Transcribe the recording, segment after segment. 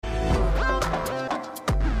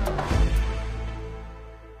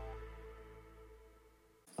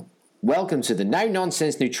Welcome to the No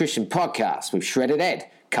Nonsense Nutrition Podcast with Shredded Ed,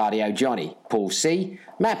 Cardio Johnny, Paul C,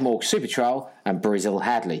 Mad Morg Super Troll, and Brazil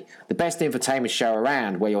Hadley. The best infotainment show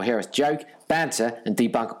around, where you'll hear us joke, banter, and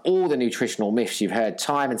debunk all the nutritional myths you've heard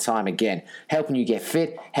time and time again, helping you get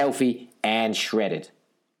fit, healthy, and shredded.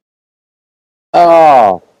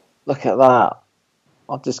 Oh, look at that.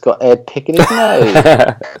 I've just got Ed picking his nose.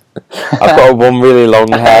 I've got one really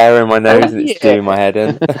long hair in my nose and it's doing my head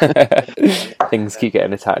in. Things keep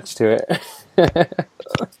getting attached to it.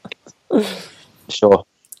 Sure.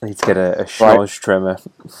 I need to get a schnoz trimmer.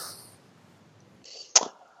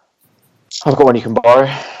 I've got one you can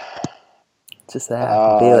borrow. Just there. I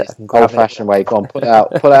can feel it. I can grab old-fashioned way. Go on, pull it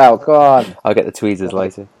out. Pull it out. Go on. I'll get the tweezers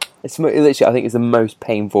later. It's literally, I think it's the most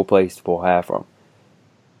painful place to pull hair from.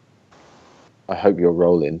 I hope you're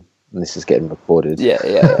rolling and this is getting recorded. Yeah.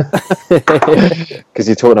 Because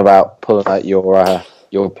you're talking about pulling out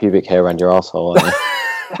your pubic hair around your arsehole, aren't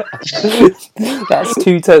you? That's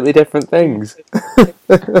two totally different things.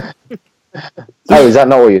 Oh, is that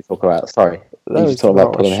not what you're talking about? Sorry. No, you're talking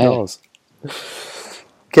about pulling hair.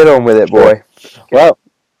 Get on with it, boy. Well,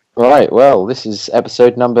 right. Well, this is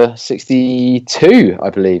episode number 62, I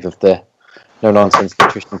believe, of the No Nonsense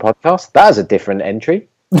Nutrition Podcast. That is a different entry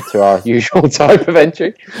to our usual type of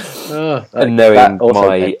entry. And knowing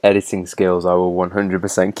my editing skills, I will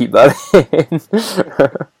 100% keep that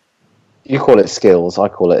in. You call it skills, I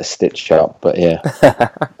call it a stitch up, but yeah.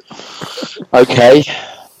 Okay,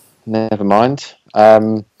 never mind.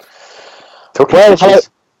 Talking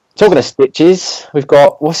of stitches, we've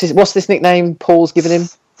got what's this nickname Paul's given him?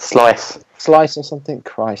 Slice or something.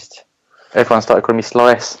 Christ, everyone started calling me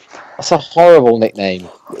Slice. That's a horrible nickname.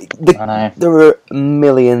 I know. There are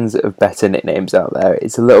millions of better nicknames out there.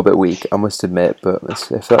 It's a little bit weak, I must admit, but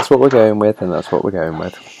if that's what we're going with, then that's what we're going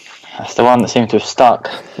with. That's the one that seems to have stuck.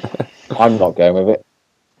 I'm not going with it.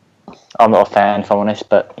 I'm not a fan, if I'm honest,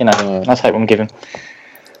 but let's hope I'm given.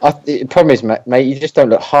 The problem is, mate, you just don't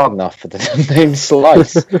look hard enough for the name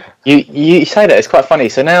Slice. You say that, it's quite funny.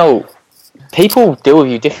 So now people deal with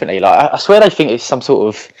you differently. Like I swear they think it's some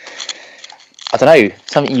sort of, I don't know,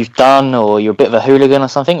 something you've done or you're a bit of a hooligan or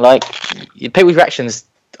something. Like people's reactions,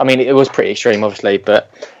 I mean, it was pretty extreme, obviously, but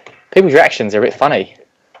people's reactions are a bit funny.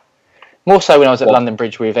 More so when I was at London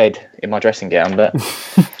Bridge with Ed in my dressing gown, but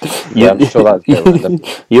yeah, I'm sure that's a bit random.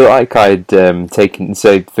 You're like I'd taken,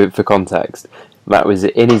 so for context, Matt was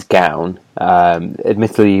in his gown.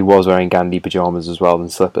 Admittedly, he was wearing Gandhi pyjamas as well and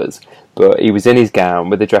slippers, but he was in his gown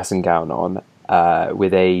with a dressing gown on,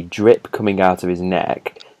 with a drip coming out of his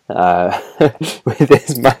neck, with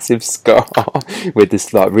this massive scar, with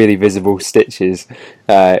this like really visible stitches,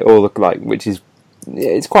 all look like, which is,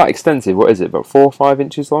 it's quite extensive. What is it? About 4 or 5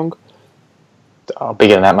 inches long? Oh,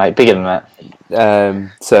 bigger than that, mate. Bigger than that.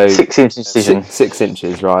 So 6 inch incision. 6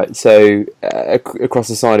 inches, right? So across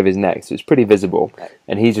the side of his neck, so it's pretty visible.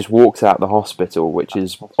 And he just walked out the hospital, which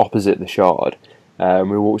is opposite the Shard.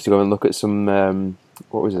 We walked to go and look at some,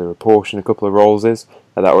 what was it, a portion, a couple of Rollses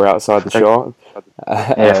that were outside the Shard.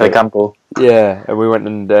 Yeah, for the gamble. Yeah, and we went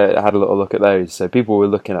and had a little look at those. So people were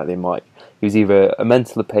looking at him like he was either a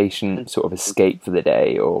mental patient, sort of escaped for the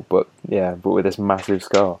day, but with this massive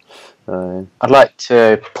scar. I'd like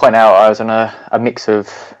to point out I was on a mix of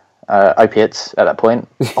opiates at that point.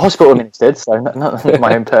 Hospital administered, so not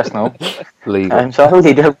my own personal. Legal. So I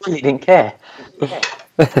really didn't care.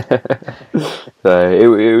 So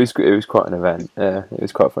it was quite an event. Yeah, it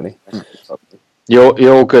was quite funny.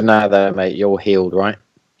 You're all good now, though, mate. You're healed, right?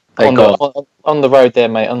 On the road there,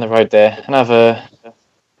 mate. On the road there.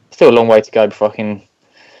 Still a long way to go before I can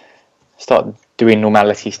start doing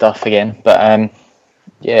normality stuff again. But I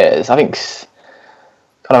think it's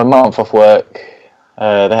kind of a month off work. They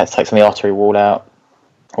had to take some of the artery wall out,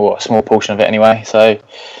 or a small portion of it anyway. So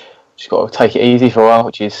just got to take it easy for a while,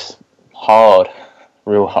 which is hard,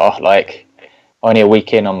 real hard. Like only a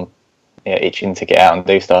week in, I'm itching to get out and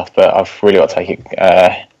do stuff, but I've really got to take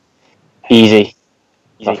it easy.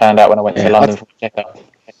 I found out when I went to London for a checkup.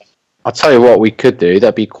 I'll tell you what we could do.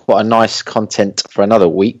 That'd be quite a nice content for another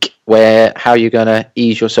week, where how you're going to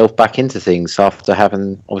ease yourself back into things after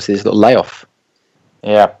having obviously this little layoff.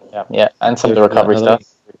 Yeah, and some of the recovery stuff,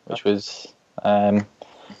 which was some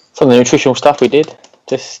of the nutritional stuff we did.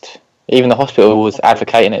 Just even the hospital was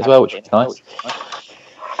advocating it as well, which was nice.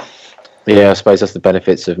 Yeah, I suppose that's the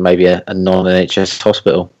benefits of maybe a non-NHS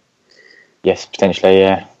hospital. Yes, potentially,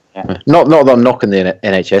 yeah. Not that I'm knocking the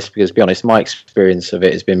NHS, because to be honest, my experience of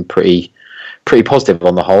it has been pretty positive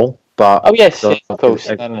on the whole. But yes, of course.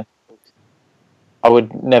 I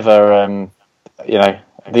would never,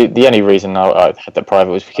 the only reason I had the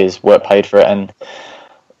private was because work paid for it, and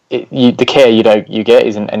the care you get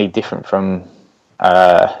isn't any different from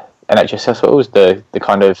NHS hospitals. The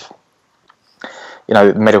kind of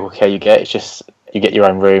medical care you get, it's just you get your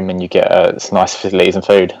own room and you get some nice facilities and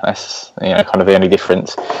food. That's kind of the only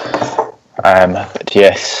difference. But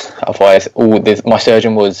yes, otherwise, my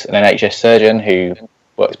surgeon was an NHS surgeon who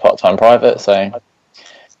works part-time private, so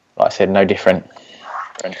like I said, no different.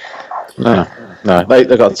 No,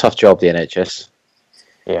 they've got a tough job, the NHS.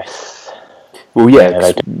 Yes. Well, yeah,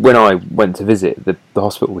 'cause when I went to visit, the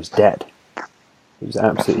hospital was dead. It was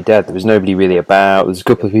absolutely dead. There was nobody really about. There was a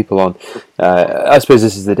couple of people on. I suppose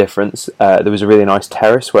this is the difference. There was a really nice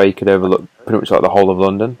terrace where you could overlook pretty much like the whole of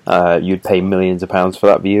London. You'd pay millions of pounds for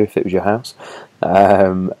that view if it was your house.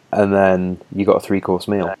 And then you got a 3-course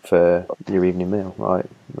meal for your evening meal. Right?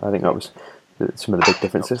 I think that was some of the big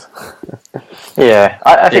differences. Yeah,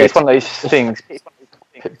 I think it's one of those things.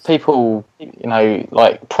 People,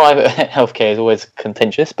 like private healthcare is always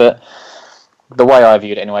contentious, but the way I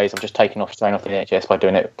viewed it anyway is I'm just taking off the NHS by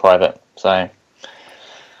doing it private. So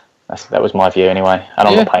that was my view anyway, and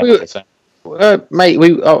I'm not paying for it. So. Mate,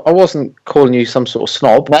 I wasn't calling you some sort of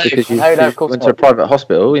snob because you went to a private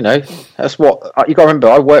hospital. That's what you got to remember.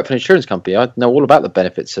 I work for an insurance company. I know all about the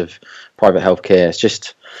benefits of private healthcare. It's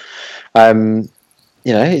just,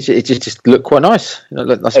 it just looked quite nice.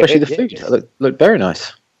 Especially the food. It looked very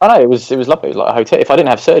nice. I know it was lovely. It was like a hotel. If I didn't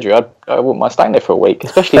have surgery, I wouldn't mind staying there for a week,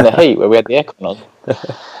 especially in the heat where we had the aircon on.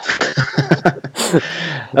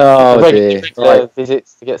 Dear!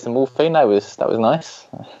 Visits to get some morphine. That was nice.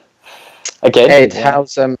 Again, Ed,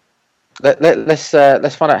 how's let's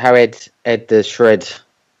find out how Ed the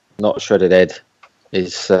not shredded Ed,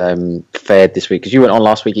 is fared this week, because you weren't on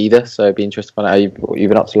last week either. So it'd be interesting to find out what you've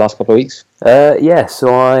been up to the last couple of weeks.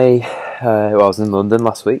 So I was in London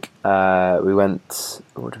last week. We went.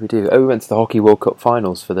 What did we do? We went to the Hockey World Cup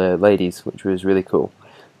finals for the ladies, which was really cool.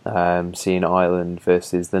 Seeing Ireland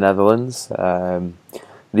versus the Netherlands.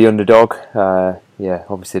 The underdog,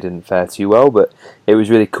 obviously didn't fare too well, but it was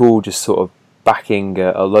really cool just sort of backing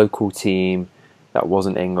a local team that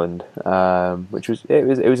wasn't England, which was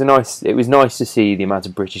nice to see the amount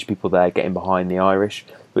of British people there getting behind the Irish,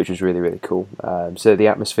 which was really, really cool. So the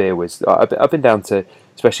atmosphere was. I've been down to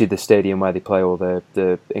especially the stadium where they play all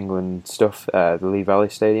the England stuff, the Lee Valley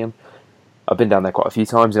Stadium. I've been down there quite a few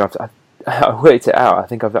times, and I worked it out. I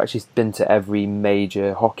think I've actually been to every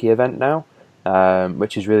major hockey event now.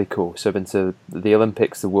 Which is really cool. So I've been to the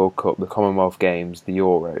Olympics, the World Cup, the Commonwealth Games, the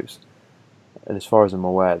Euros, and as far as I'm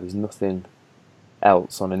aware, there's nothing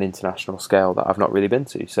else on an international scale that I've not really been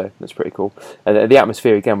to. So that's pretty cool. And the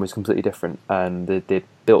atmosphere again was completely different, and they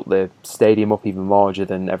built the stadium up even larger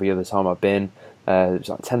than every other time I've been. There's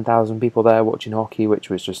like 10,000 people there watching hockey,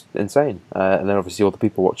 which was just insane. And then obviously all the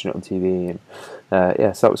people watching it on TV, and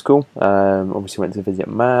so that was cool. Obviously went to visit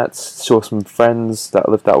Matt, saw some friends that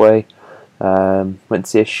lived that way. Went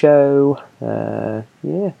to see a show.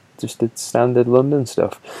 Just did standard London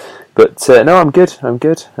stuff. But no, I'm good.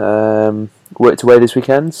 Worked away this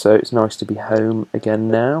weekend, so it's nice to be home again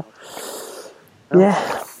now.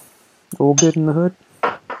 Yeah, all good in the hood.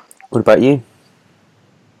 What about you?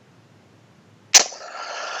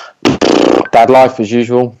 Dad life as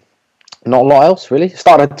usual. Not a lot else really.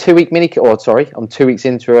 Started a 2-week mini. I'm 2 weeks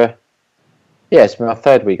into it's my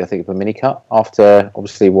 3rd week, I think, of a mini cut. After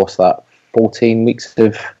obviously, what's that? 14 weeks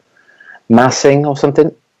of massing or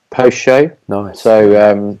something post show. Nice.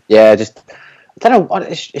 So just I don't know.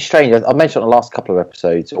 It's strange. I mentioned on the last couple of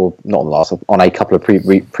episodes, or not on the last, on a couple of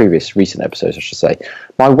previous recent episodes, I should say.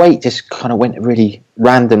 My weight just kind of went really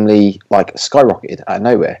randomly, like skyrocketed out of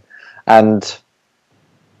nowhere, and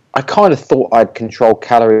I kind of thought I'd control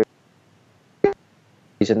calories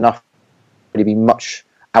enough to be much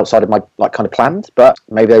outside of my kind of planned, but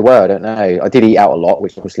maybe they were. I don't know. I did eat out a lot,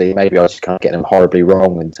 which obviously maybe I was just kind of getting them horribly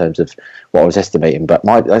wrong in terms of what I was estimating. But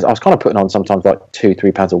I was kind of putting on sometimes like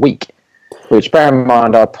 2-3 pounds a week, which, bear in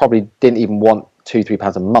mind, I probably didn't even want 2-3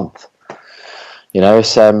 pounds a month.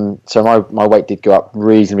 So my weight did go up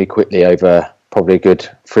reasonably quickly over probably a good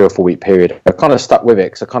 3 or 4 week period. I kind of stuck with it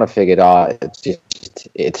because I kind of figured,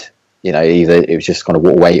 either it was just kind of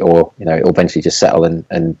water weight or, it'll eventually just settle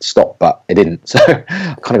and stop, but it didn't. So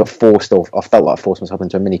I kind of got forced, or I felt like I forced myself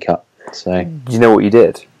into a mini cut. So, do you know what you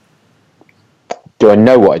did? Do I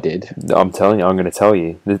know what I did? I'm telling you, I'm going to tell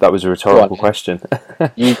you. That was a rhetorical question.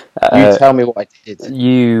 You tell me what I did.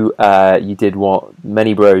 You did what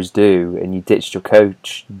many bros do, and you ditched your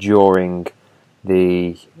coach during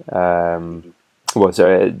the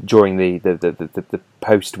during the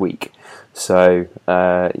post week. So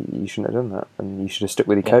you shouldn't have done that, and you should have stuck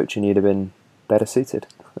with your coach, and you'd have been better suited.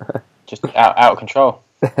 Just out of control.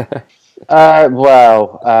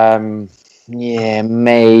 Yeah,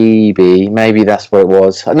 maybe that's what it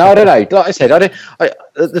was. No, I don't know. Like I said,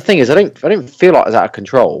 the thing is, I don't feel like I was out of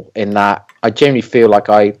control in that. I genuinely feel like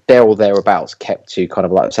I there or thereabouts kept to kind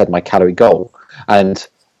of like I said my calorie goal, and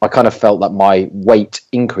I kind of felt that my weight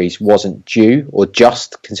increase wasn't due or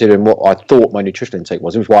just considering what I thought my nutritional intake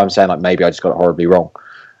was. Which is why I'm saying like maybe I just got it horribly wrong.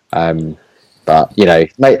 But you know,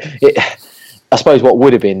 I suppose what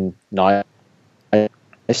would have been nice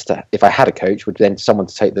if I had a coach would then someone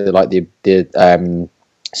to take the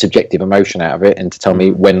subjective emotion out of it and to tell me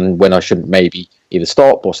when I shouldn't maybe either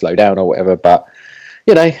stop or slow down or whatever. But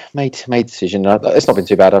you know, made decision. It's not been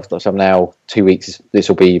too bad. I'm now 2 weeks. This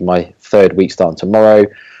will be my third week starting tomorrow.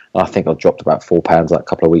 And I think I dropped about 4 pounds like a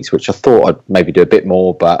couple of weeks, which I thought I'd maybe do a bit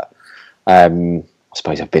more, but I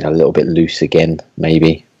suppose I've been a little bit loose again,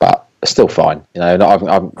 maybe, but still fine. You know,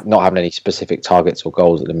 I'm not having any specific targets or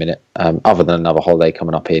goals at the minute, other than another holiday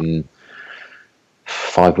coming up in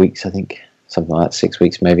 5 weeks, I think, something like that, 6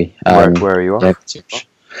 weeks maybe. Where are you off? Yeah,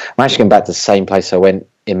 I'm actually going back to the same place I went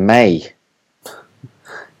in May.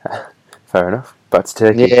 Fair enough. Back to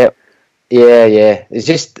Turkey. Yeah.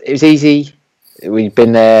 It was easy. We've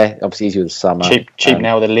been there. Obviously, easy with the summer. Cheap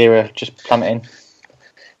now with the lira just plummeting.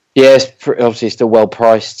 Yeah, it's obviously still well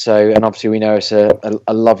priced. So, and obviously we know it's a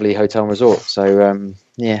lovely hotel and resort. So,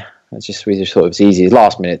 yeah, we just thought it was easy. It's a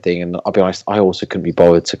last minute thing, and I'll be honest, I also couldn't be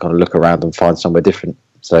bothered to kind of look around and find somewhere different.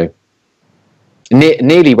 So,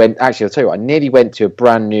 nearly went. Actually, I'll tell you what. I nearly went to a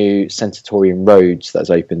brand new Centaurian Roads that's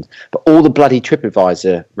opened, but all the bloody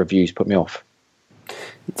TripAdvisor reviews put me off.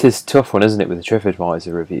 It is a tough one, isn't it, with the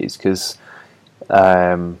TripAdvisor reviews? Because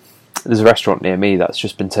there's a restaurant near me that's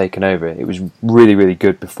just been taken over. It was really, really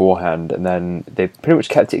good beforehand, and then they've pretty much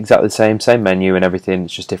kept it exactly the same menu and everything.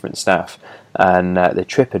 It's just different staff, and the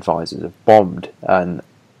TripAdvisors have bombed. And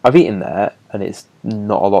I've eaten there, and it's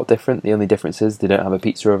not a lot different. The only difference is they don't have a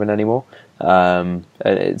pizza oven anymore.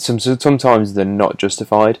 Sometimes they're not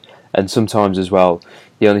justified, and sometimes as well,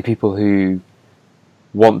 the only people who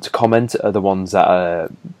want to comment are the ones that are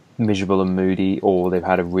miserable and moody, or they've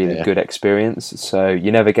had a really good experience. So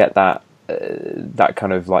you never get that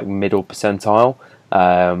kind of like middle percentile.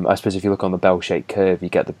 I suppose if you look on the bell-shaped curve, you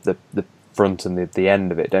get the front and the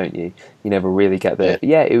end of it, don't you? You never really get the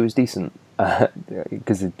it was decent,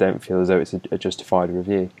 because they don't feel as though it's a justified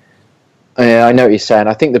review. Yeah, I know what you're saying.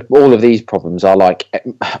 I think that all of these problems are like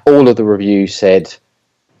all of the reviews said,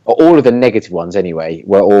 or all of the negative ones anyway,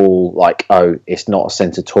 were all like, oh, it's not a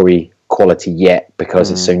Centauri quality yet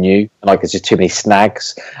because it's so new, and like there's just too many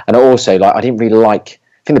snags. And also, like, I didn't really like.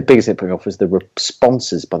 I think the biggest thing that put me off was the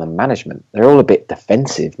responses by the management. They're all a bit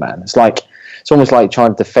defensive, man. It's like it's almost like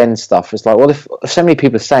trying to defend stuff. It's like, well, if so many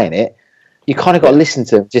people are saying it, you kind of got to listen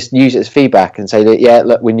to them, just use it as feedback and say that, yeah,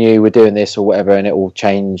 look, we're new, we're doing this or whatever, and it will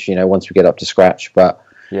change, you know, once we get up to scratch. But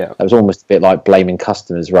it was almost a bit like blaming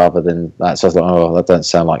customers rather than that. So I was like, oh, that doesn't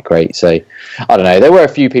sound like great. So I don't know. There were a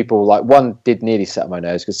few people, like one did nearly set my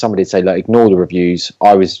nose because somebody did say, like, ignore the reviews.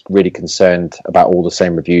 I was really concerned about all the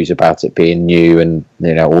same reviews about it being new and,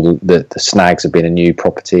 you know, all the snags of being a new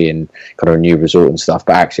property and kind of a new resort and stuff.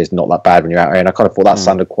 But actually, it's not that bad when you're out here. And I kind of thought that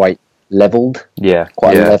sounded quite leveled.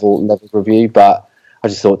 Quite a level review. But I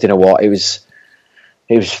just thought, you know what, it was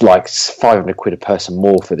like 500 quid a person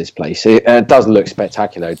more for this place. It does look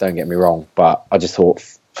spectacular, don't get me wrong, but I just thought,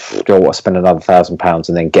 do I want to spend another £1,000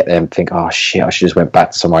 and then get there and think, oh shit, I should just went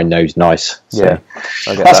back to somewhere I know's nice. So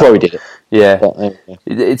that's why we did it. Yeah, but,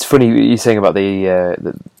 it's funny you're saying about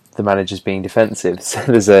the managers being defensive. So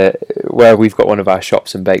there's where we've got one of our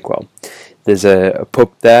shops in Bakewell. There's a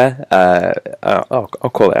pub there. I'll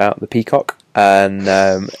call it out, the Peacock. And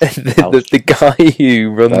the guy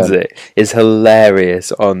who runs it is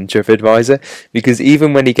hilarious on TripAdvisor, because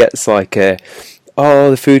even when he gets like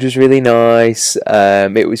the food was really nice,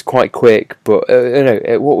 it was quite quick, but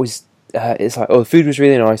it's like, the food was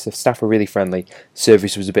really nice, the staff were really friendly,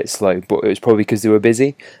 service was a bit slow, but it was probably because they were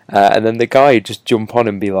busy. And then the guy would just jump on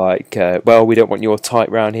and be like, well, we don't want your type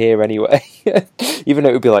round here anyway. Even though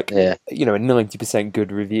it would be like, you know, a 90%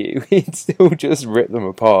 good review, he'd still just rip them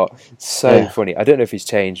apart. So funny. I don't know if he's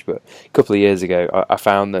changed, but a couple of years ago, I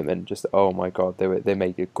found them and just, oh my God, they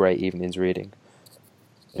made a great evening's reading.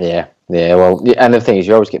 Yeah. Well, and the thing is,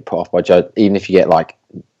 you always get put off by judge, even if you get like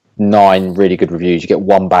 9 really good reviews, you get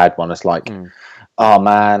one bad one. It's like, oh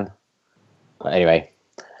man. But anyway,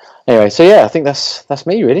 so yeah, I think that's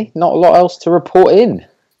me really. Not a lot else to report in.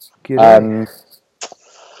 Good.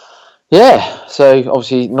 Yeah, so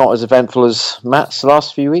obviously not as eventful as Matt's the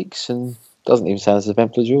last few weeks, and doesn't even sound as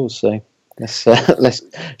eventful as yours. So let's.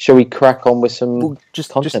 Shall we crack on with some? Well,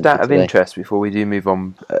 just content out for of today? interest, before we do move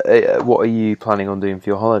on, what are you planning on doing for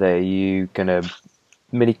your holiday? Are you gonna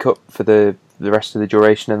mini cut for the rest of the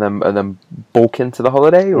duration and then bulk into the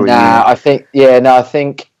holiday? Or Nah, I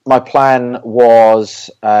think my plan was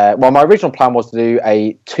my original plan was to do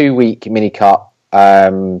a 2-week mini cut,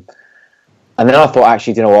 and then I thought,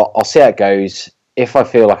 actually, do you know what? I'll see how it goes. If I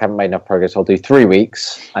feel like I haven't made enough progress, I'll do 3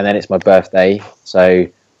 weeks, and then it's my birthday, so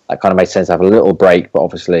that kind of made sense to have a little break. But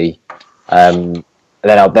obviously, then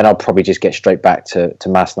I'll probably just get straight back to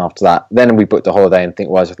Masson after that. Then we booked a holiday and I think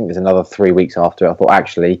there's another 3 weeks after it. I thought,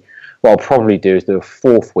 actually, what I'll probably do is do a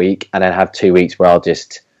 4th week and then have 2 weeks where I'll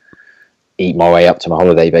just eat my way up to my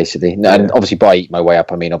holiday, basically. And obviously, by eat my way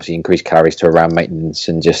up, I mean obviously increase calories to around maintenance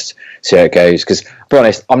and just see how it goes. Because, to be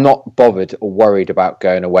honest, I'm not bothered or worried about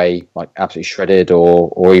going away like absolutely shredded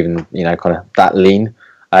or even kind of that lean.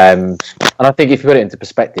 And I think if you put it into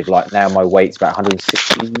perspective, like now my weight's about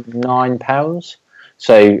 169 pounds.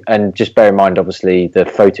 So, and just bear in mind, obviously, the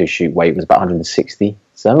photo shoot weight was about 160,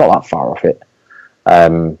 so I'm not that far off it.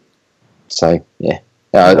 So yeah,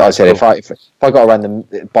 I said if I got around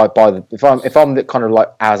if I'm the kind of like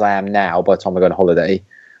as I am now, by the time I go on holiday,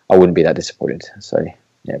 I wouldn't be that disappointed. So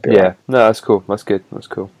yeah, right. No, that's cool. That's good. That's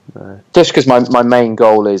cool. Just because my main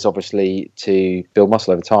goal is obviously to build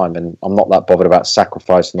muscle over time, and I'm not that bothered about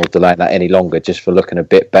sacrificing or delaying that any longer just for looking a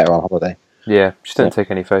bit better on holiday. Yeah, just don't take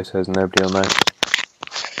any photos, and nobody will know.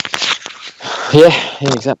 Yeah,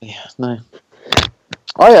 exactly. No.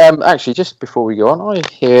 I actually, just before we go on, I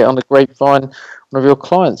hear on the grapevine one of your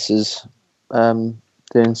clients is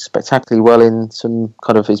doing spectacularly well in some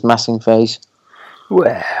kind of his massing phase.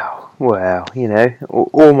 Well,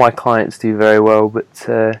 all my clients do very well, but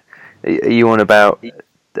are you on about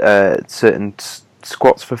certain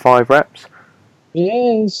squats for 5 reps?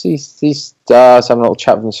 Yeah, he's having a little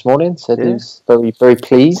chat with him this morning. Said he was very, very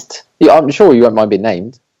pleased. Yeah, I'm sure you won't mind being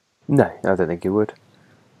named. No, I don't think you would.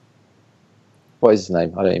 What is his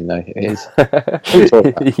name? I don't even know who it is.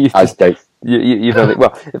 I don't. You've only,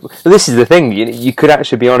 well, this is the thing. You could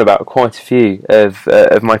actually be on about quite a few of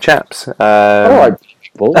my chaps. All right,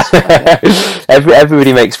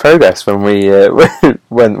 everybody makes progress when we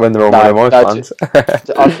when they're on one of my plans.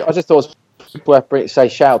 I just thought it was worth say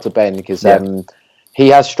shout out to Ben because he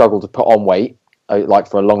has struggled to put on weight like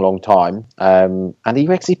for a long, long time, and he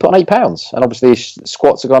actually put on 8 pounds, and obviously his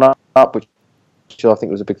squats have gone up, which I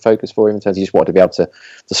think was a big focus for him in terms of he just wanted to be able to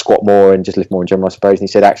squat more and just lift more in general, I suppose. And he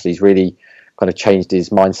said actually he's really kind of changed his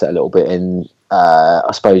mindset a little bit in,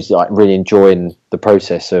 I suppose, like really enjoying the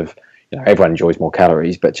process of, everyone enjoys more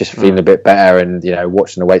calories, but just feeling a bit better and,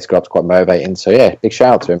 watching the weights go up is quite motivating. So yeah, big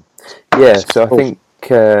shout out to him. Yeah, so cool. I think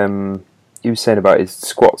he was saying about his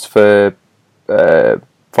squats for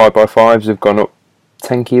 5x5s have gone up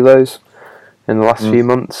 10 kilos in the last few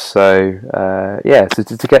months, so so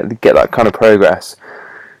to get that kind of progress,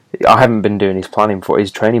 I haven't been doing his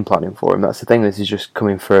training planning for him. That's the thing. This is just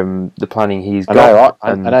coming from the planning he's got.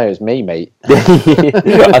 I know it was me, mate.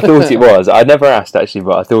 I thought it was. I never asked actually,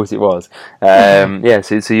 but I thought it was.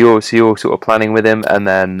 So you're sort of planning with him, and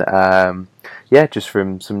then just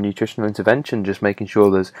from some nutritional intervention, just making sure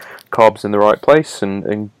there's carbs in the right place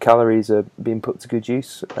and calories are being put to good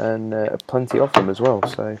use, and plenty of them as well.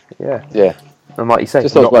 So yeah. And like you say,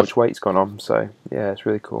 not much weight's gone on, so yeah, it's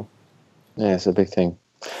really cool. Yeah, it's a big thing.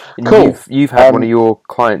 And cool. You've had one of your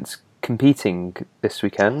clients competing this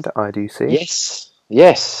weekend, I do see.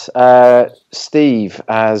 Yes. Steve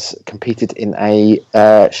has competed in a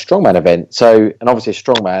strongman event. So, and obviously a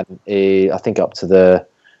strongman is, I think, up to the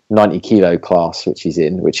 90 kilo class, which he's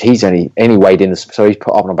in, which he's only weighed in. So he's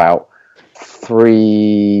put on about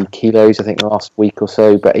 3 kilos, I think, the last week or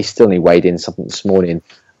so, but he's still only weighed in something this morning.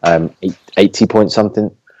 80 point something,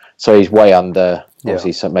 so he's way under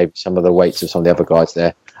obviously maybe some of the weights of some of the other guys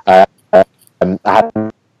there. I haven't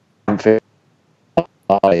so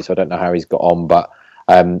I don't know how he's got on, but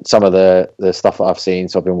some of the stuff that I've seen,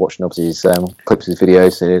 so I've been watching obviously his clips of his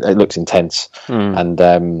videos, and it looks intense. And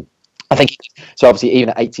I think so obviously even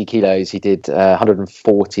at 80 kilos he did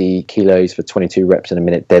 140 kilos for 22 reps in a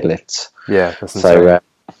minute deadlifts, that's insane.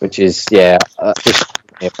 Which is just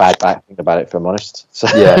a bad thing about it, if I'm honest. So,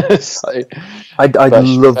 I'd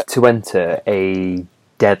love to enter a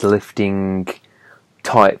deadlifting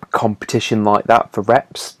type competition like that for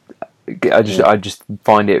reps. I just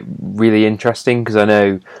find it really interesting because I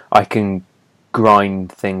know I can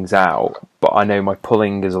grind things out, but I know my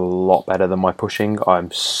pulling is a lot better than my pushing.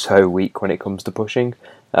 I'm so weak when it comes to pushing,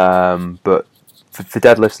 but for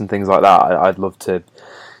deadlifts and things like that, I'd love to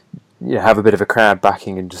have a bit of a crowd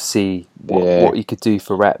backing and just see what you could do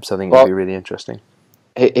for reps. I think it'd be really interesting.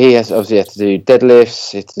 he has obviously had to do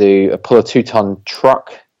deadlifts. He had to do pull a 2-ton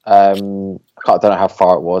truck. I don't know how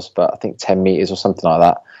far it was, but I think 10 meters or something like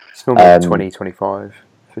that. It's normally 20, 25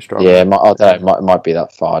 for strong. Yeah, I don't know. It might be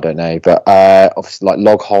that far. I don't know, but obviously like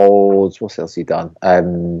log holds. What else he done?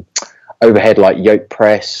 Overhead like yoke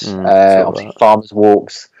press. Obviously farmers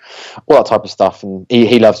walks. All that type of stuff, and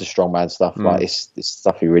he loves the strongman stuff. Like it's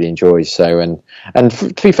stuff he really enjoys. So and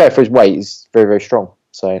to be fair, for his weight, he's very, very strong.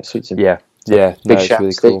 So it suits him. Yeah, big it's shout,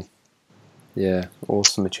 really Steve. cool. Yeah,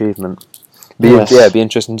 awesome achievement. It'd be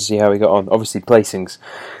interesting to see how he got on. Obviously, placings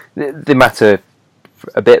they matter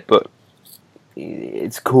a bit, but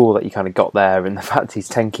it's cool that you kind of got there, and the fact he's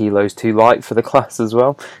 10 kilos too light for the class as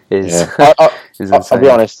well is. I'll be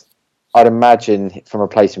honest. I'd imagine from a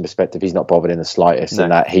placing perspective, he's not bothered in the slightest,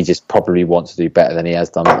 and that he just probably wants to do better than he has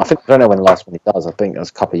done. I don't know when the last one he does. I think it was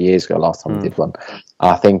a couple of years ago. Last time he did one.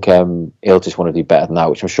 I think he'll just want to do better than that,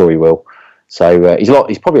 which I'm sure he will. So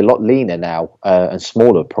he's probably a lot leaner now and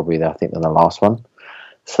smaller probably I think than the last one.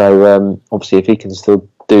 So obviously, if he can still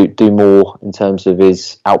do more in terms of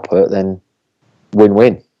his output, then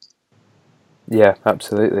win-win. Yeah,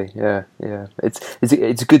 absolutely. Yeah.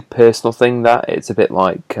 It's a good personal thing. That it's a bit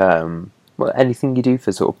like anything you do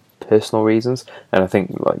for sort of personal reasons, and I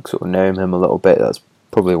think like sort of knowing him a little bit, that's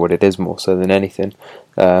probably what it is more so than anything.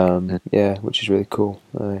 Which is really cool.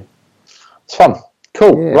 It's fun.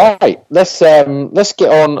 Cool. Yeah. Right. Let's get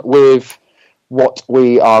on with what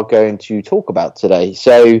we are going to talk about today.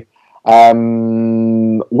 So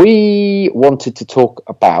we wanted to talk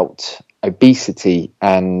about obesity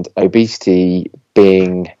and obesity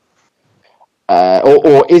being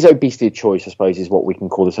or is obesity a choice, I suppose, is what we can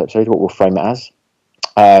call this episode, what we'll frame it as,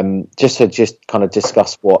 just to kind of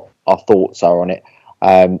discuss what our thoughts are on it.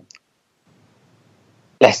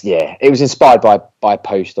 It was inspired by a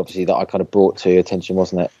post obviously that I kind of brought to attention,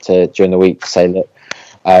 wasn't it, during the week, to say that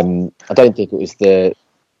I don't think it was the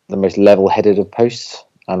most level-headed of posts,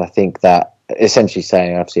 and I think that essentially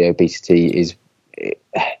saying obviously obesity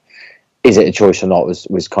is it a choice or not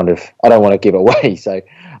was kind of, I don't want to give it away, so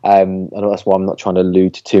that's why I'm not trying to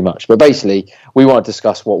allude to too much. But basically, we want to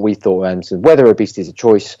discuss what we thought, whether obesity is a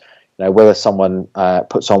choice, whether someone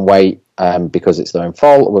puts on weight because it's their own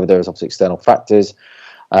fault, or whether there's obviously external factors.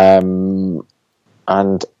 And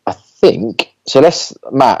I think so.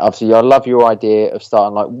 Matt, obviously, I love your idea of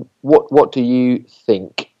starting. Like, what do you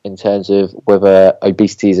think in terms of whether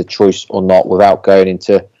obesity is a choice or not, without going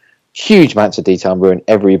into huge amounts of detail and ruin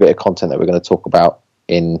every bit of content that we're going to talk about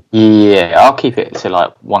in? Yeah, I'll keep it to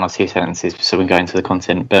like 1 or 2 sentences so we can go into the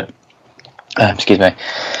content. But excuse me,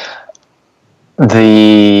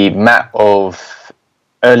 the Matt of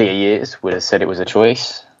earlier years would have said it was a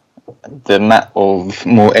choice. The Matt of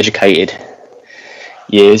more educated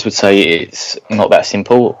years would say it's not that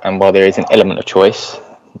simple, and while there is an element of choice,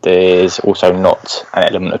 there's also not an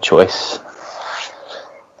element of choice.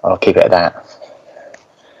 I'll keep it at that.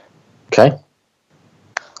 Okay.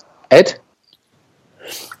 Ed?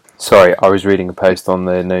 Sorry, I was reading a post on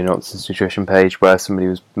the No Nonsense Nutrition page where somebody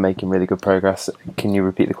was making really good progress. Can you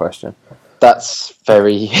repeat the question? That's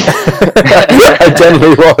very... I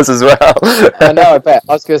generally was as well. I know, I bet.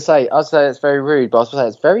 I was going to say it's very rude, but I was going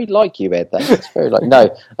to say it's very like you, Ed. It's very like...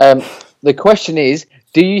 No. The question is,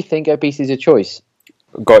 do you think obesity is a choice?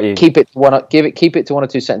 Got you. Keep it to 1 or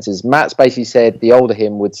 2 sentences. Matt's basically said the older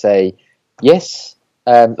him would say yes,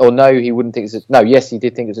 or no, he wouldn't think it's no, yes, he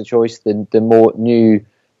did think it's a choice. The more new...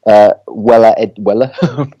 Weller educated.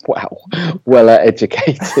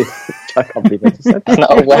 I can't believe I just said that.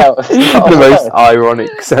 The most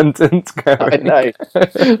ironic sentence going. I know.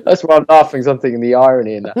 That's why I'm laughing. Something in the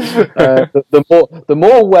irony in that. The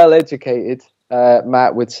more well educated,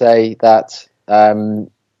 Matt would say that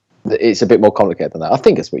it's a bit more complicated than that. I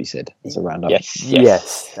think that's what you said. It's a roundup.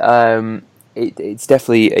 Yes. It's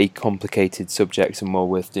definitely a complicated subject and well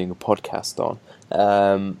worth doing a podcast on.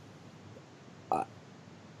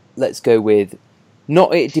 Let's go with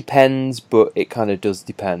not it depends, but it kind of does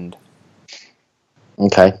depend.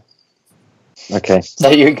 Okay. So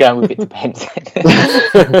you're going with it depends.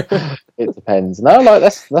 It depends. No, like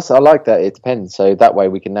that's I like that. It depends. So that way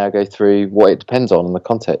we can now go through what it depends on the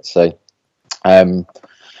context. So, what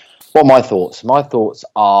are my thoughts? My thoughts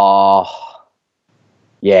are,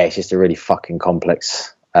 it's just a really fucking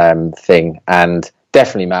complex thing, and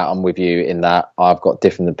definitely, Matt, I'm with you in that I've got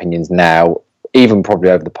different opinions now. Even probably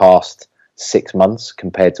over the past 6 months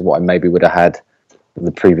compared to what I maybe would have had in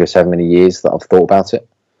the previous so many years that I've thought about it.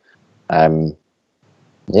 I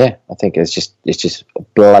think it's just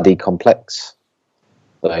bloody complex.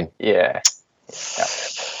 So, yeah.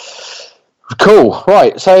 Cool.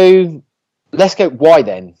 Right. So let's go. Why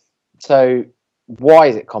then? So why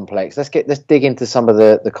is it complex? Let's dig into some of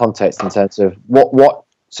the context in terms of what.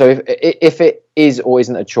 So if it is or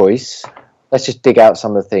isn't a choice, let's just dig out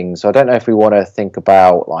some of the things. So I don't know if we want to think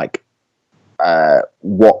about like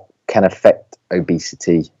what can affect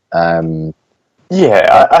obesity. I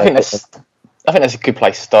think that's a good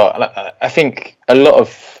place to start. I think a lot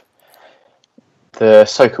of the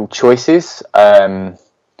so-called choices are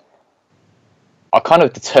kind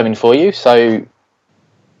of determined for you. So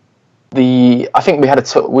I think we went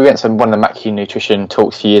to one of the Mackie Nutrition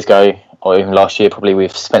talks a few years ago, or even last year, probably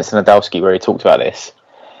with Spencer Nadolski, where he talked about this.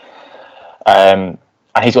 And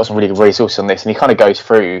he's got some really good resources on this, and he kind of goes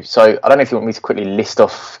through. So I don't know if you want me to quickly list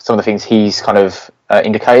off some of the things he's kind of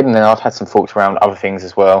indicated, and then I've had some thoughts around other things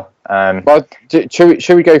as well. Well,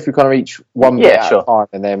 should we go through kind of each one bit at a time,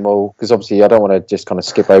 and then because obviously I don't want to just kind of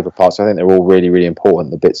skip over parts. I think they're all really, really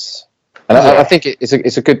important, the bits. And I think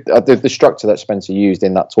it's a good the structure that Spencer used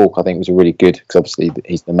in that talk. I think was a really good, because obviously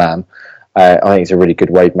he's the man. I think it's a really good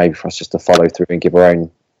way maybe for us just to follow through and give our own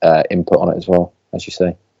input on it as well, as you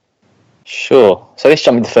say. Sure. So let's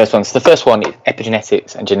jump into the first one. So the first one is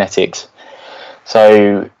epigenetics and genetics.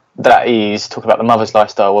 So that is talking about the mother's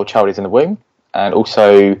lifestyle while child is in the womb, and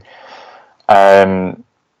also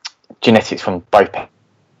genetics from both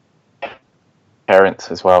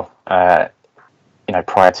parents as well.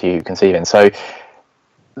 Prior to conceiving. So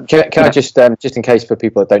can I just in case for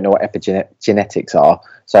people that don't know what epigenetics are,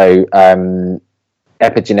 so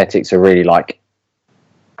epigenetics are really like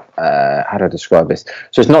how do I describe this?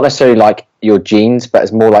 So it's not necessarily like your genes, but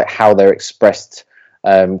it's more like how they're expressed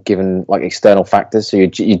given like external factors. So your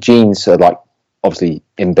genes are like obviously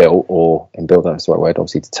inbuilt, that's the right word,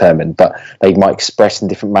 obviously determined, but they might express in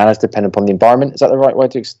different manners depending upon the environment. Is that the right way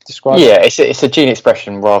to describe it? Yeah, it's a gene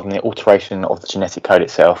expression rather than the alteration of the genetic code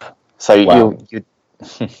itself. So you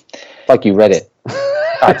like you read it.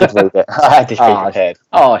 I did read it. I did read prepared.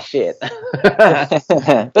 Oh shit!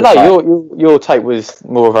 But no, your take was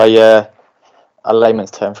more of a layman's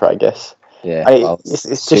term for it, I guess. Yeah,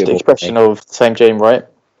 it's just an expression of the same gene, right?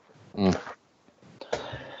 Mm.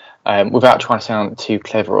 Without trying to sound too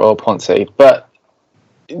clever or poncy, but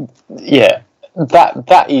yeah,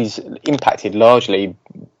 that is impacted largely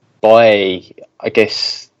by, I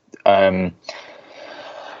guess, the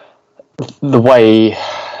way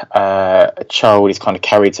a child is kind of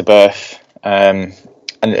carried to birth, and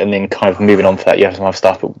then kind of moving on for that, you have some other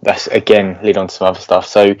stuff, but that's again lead on to some other stuff.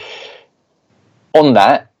 So on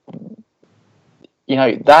that,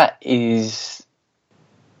 that is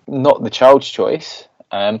not the child's choice.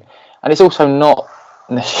 And it's also not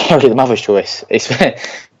necessarily the mother's choice. This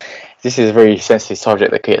is a very sensitive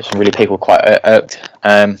subject that gets really people quite irked.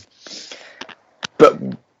 But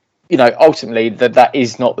ultimately that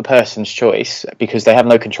is not the person's choice, because they have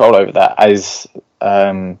no control over that as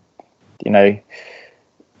while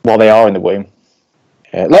they are in the womb.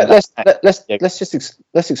 Yeah, let's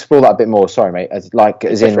explore that a bit more. Sorry, mate.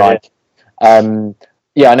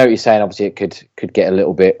 Yeah, I know what you're saying. Obviously, it could get a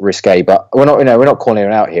little bit risque, but we're not calling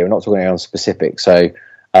it out here. We're not talking on specific. So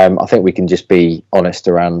I think we can just be honest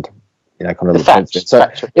around, kind of the facts.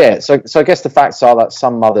 So I guess the facts are that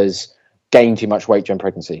some mothers gain too much weight during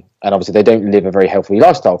pregnancy, and obviously they don't live a very healthy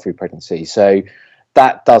lifestyle through pregnancy. So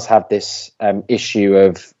that does have this issue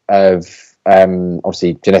of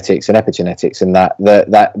obviously genetics and epigenetics, and that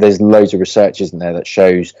there's loads of research, isn't there, that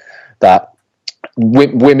shows that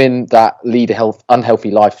women that lead a unhealthy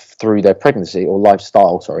life through their pregnancy, or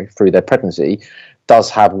lifestyle, through their pregnancy, does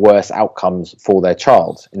have worse outcomes for their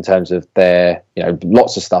child in terms of their,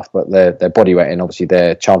 lots of stuff, but their body weight, and obviously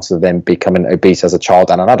their chances of them becoming obese as a child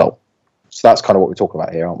and an adult. So that's kind of what we're talking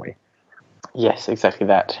about here, aren't we? Yes, exactly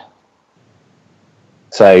that.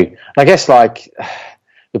 So I guess like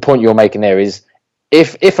the point you're making there is,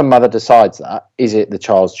 if a mother decides that, is it the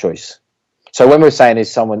child's choice? So when we're saying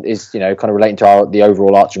is someone is, kind of relating to the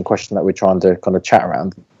overall arching question that we're trying to kind of chat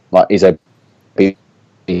around, like is a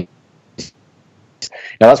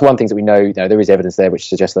now that's one thing that we know, there is evidence there which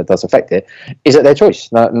suggests that it does affect it. Is it their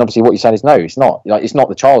choice? Now, and obviously what you're saying is no, it's not. It's not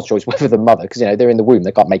the child's choice, whether the mother, because they're in the womb,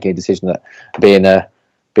 they can't make any decision that being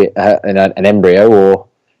an embryo or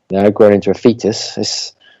growing into a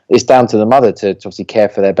fetus. It's down to the mother to obviously care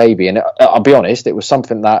for their baby. And I'll be honest, it was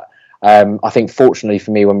something that I think fortunately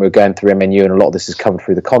for me, when we were going through MNU, and a lot of this is covered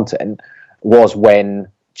through the content, was when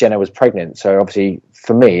Jenna was pregnant. So obviously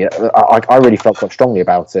for me, I really felt quite strongly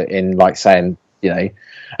about it, in like saying, and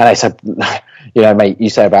I said, mate, you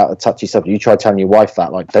say about a touchy subject, you try telling your wife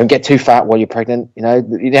that, like, don't get too fat while you're pregnant.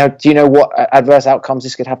 Do you know what adverse outcomes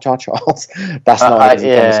this could have to our child? That's not an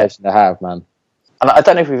easy conversation to have, man. And I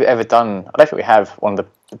don't know if we've ever done, I don't think we have, one of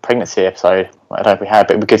the pregnancy episode. I don't know if we had,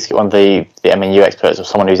 but it'd be good to get one of the MNU experts or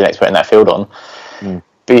someone who's an expert in that field on.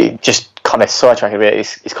 But just kind of sidetrack a bit.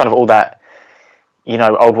 It's kind of all that,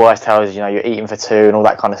 old wives' tales. You're eating for two and all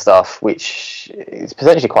that kind of stuff, which is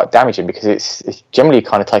potentially quite damaging because it's generally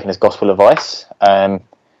kind of taken as gospel advice.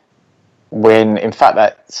 When in fact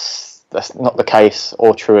that's not the case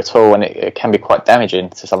or true at all, and it can be quite damaging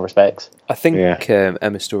to some respects. I think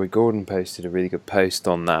Emma Story-Gordon posted a really good post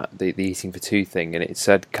on that, the eating for two thing, and it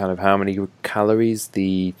said kind of how many calories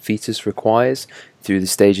the fetus requires through the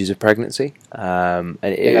stages of pregnancy. And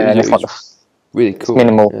it was really cool. It's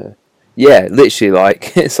minimal. Yeah, literally,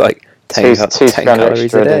 like it's like 10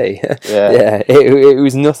 calories a day. Yeah, it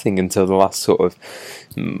was nothing until the last sort of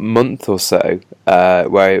month or so,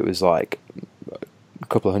 where it was like a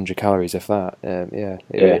couple of hundred calories, if that.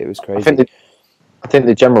 It was crazy. I think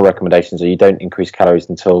the general recommendations are you don't increase calories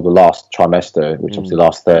until the last trimester, which obviously the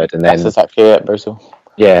last third, and then that's exactly it, Bruce.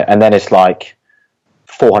 Yeah, and then it's like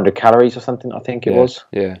 400 calories or something. I think it was.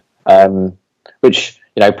 Yeah. Which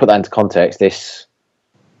put that into context. This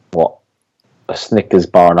a Snickers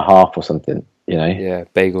bar and a half or something. Yeah,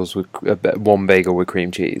 bagels with one bagel with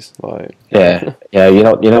cream cheese. Like yeah, you're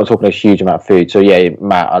not talking a huge amount of food. So yeah,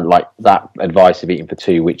 Matt, I like that advice of eating for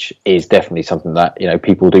two, which is definitely something that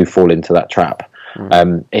people do fall into that trap.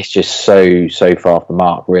 It's just so far off the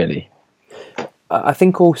mark, really. I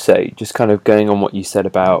think also just kind of going on what you said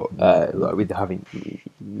about with having you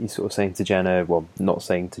sort of saying to Jenna, well, not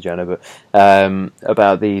saying to Jenna, but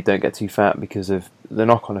about the don't get too fat because of the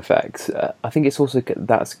knock-on effects. I think it's also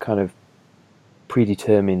that's kind of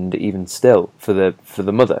predetermined even still for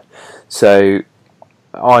the mother. So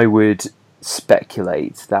I would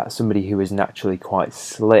speculate that somebody who is naturally quite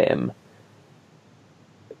slim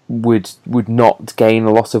would not gain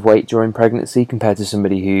a lot of weight during pregnancy compared to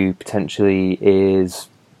somebody who potentially is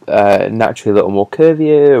naturally a little more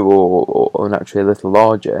curvier or naturally a little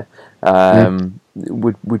larger,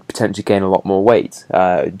 would potentially gain a lot more weight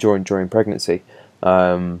during pregnancy.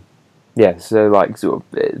 So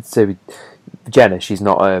Jenna, she's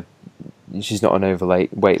not an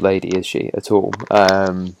overweight lady, is she, at all?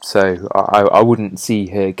 So I wouldn't see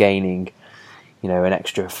her gaining an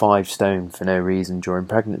extra 5 stone for no reason during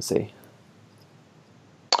pregnancy.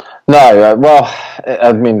 No, well,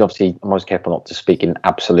 I mean, obviously, I'm always careful not to speak in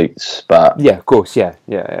absolutes, but yeah, of course, yeah.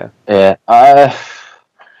 Yeah,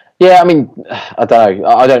 I mean, I don't know.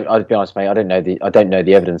 I'll be honest, mate. I don't know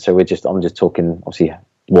the evidence. So I'm just talking. Obviously,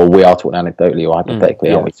 well, we are talking anecdotally or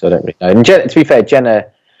hypothetically, aren't we? So I don't really know. And to be fair, Jenna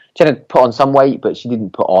put on some weight, but she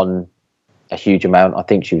didn't put on a huge amount. I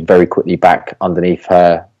think she was very quickly back underneath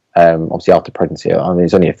her. Obviously, after pregnancy, I mean, it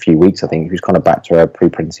was only a few weeks. I think she was kind of back to her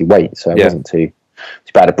pre-pregnancy weight, so it wasn't too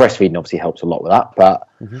bad. The breastfeeding obviously helps a lot with that, but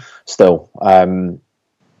still, I don't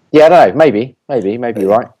know. Maybe you're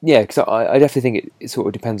right. Yeah, because I definitely think it sort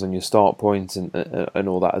of depends on your start point and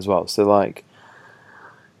all that as well. So like,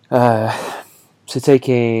 so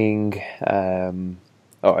taking,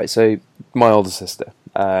 all right. So my older sister,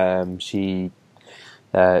 she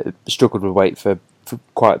struggled with weight for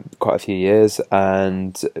quite a few years,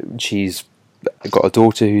 and she's got a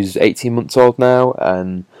daughter who's 18 months old now,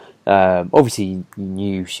 and obviously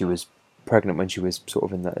knew she was pregnant when she was sort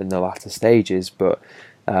of in the latter stages, but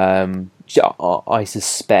I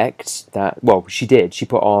suspect that, well, she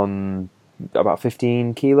put on about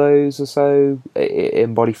 15 kilos or so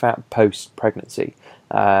in body fat post pregnancy.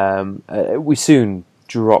 We soon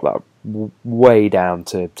dropped that way down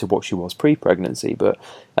to what she was pre-pregnancy, but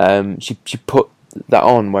she put that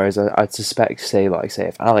on, whereas I'd suspect, say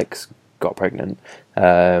if Alex got pregnant,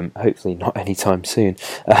 hopefully not anytime soon,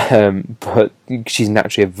 but she's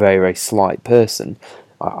naturally a very, very slight person.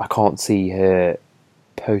 I can't see her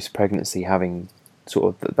post-pregnancy having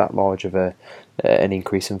sort of that large of an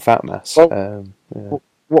increase in fat mass. Well,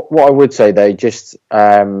 what I would say though, just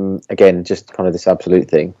again, just kind of this absolute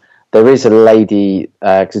thing, there is a lady,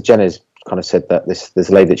 because Jenna's kind of said that there's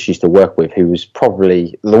a lady that she used to work with who was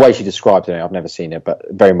probably, the way she described her, I've never seen her, but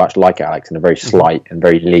very much like Alex, and a very slight and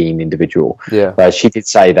very lean individual. Yeah. She did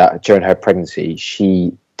say that during her pregnancy,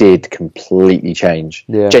 she did completely change.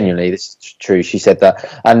 Yeah. Genuinely, this is true. She said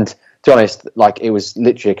that, and to be honest, like, it was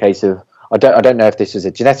literally a case of, I don't know if this is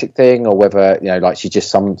a genetic thing or whether, like, she's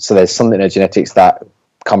just so there's something in her genetics that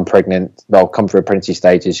come through pregnancy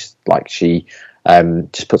stages, like she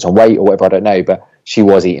just puts on weight or whatever, I don't know, but she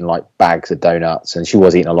was eating like bags of donuts and she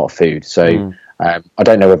was eating a lot of food. So I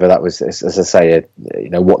don't know whether that was, as I say,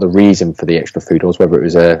 what the reason for the extra food was, whether it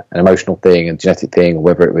was an emotional thing, a genetic thing, or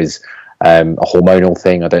whether it was a hormonal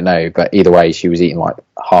thing, I don't know. But either way, she was eating like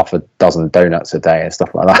half a dozen donuts a day and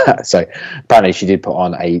stuff like that. So apparently she did put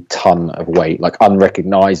on a ton of weight, like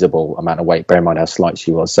unrecognisable amount of weight. Bear in mind how slight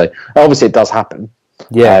she was. So obviously it does happen.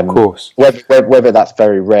 Yeah, of course. Whether that's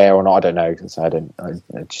very rare or not, I don't know. So I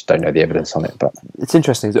just don't know the evidence on it. But it's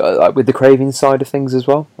interesting, like with the craving side of things as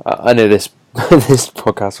well. I know this this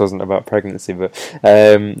podcast wasn't about pregnancy, but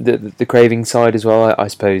the craving side as well. I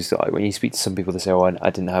suppose like when you speak to some people, they say, "Oh, I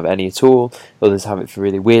didn't have any at all." Others have it for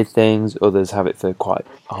really weird things. Others have it for quite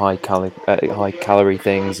high calorie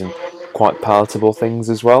things and quite palatable things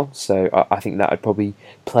as well. So I think that would probably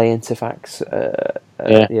play into facts.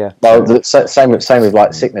 Yeah. Well, same with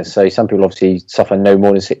like sickness. So some people obviously suffer no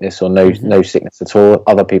morning sickness or no sickness at all.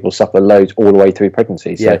 Other people suffer loads all the way through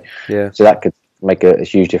pregnancy. So so that could make a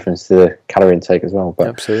huge difference to the calorie intake as well. But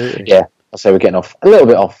absolutely, yeah. So we're getting a little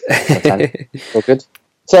bit off. All good.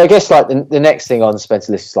 So I guess like the next thing on Spencer's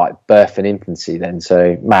list is like birth and infancy. Then,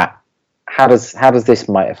 so Matt, how does this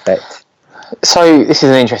might affect? So this is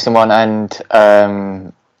an interesting one, and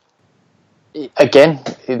again,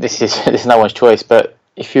 this is no one's choice. But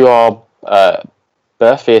if you are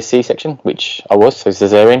birthed via C-section, which I was, so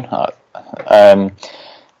cesarean,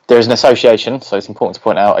 there is an association. So it's important to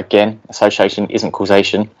point out again, association isn't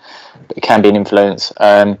causation, but it can be an influence.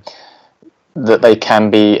 That they can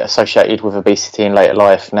be associated with obesity in later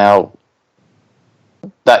life. Now,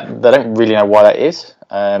 that they don't really know why that is.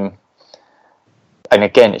 And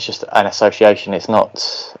again, it's just an association. It's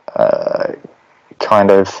not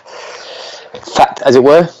kind of fact, as it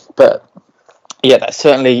were. But yeah, that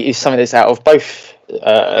certainly is something that's out of both,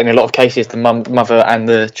 in a lot of cases, the mother and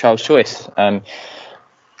the child's choice. A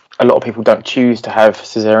lot of people don't choose to have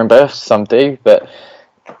cesarean births. Some do, but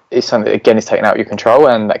it's something that, again, is taken out of your control,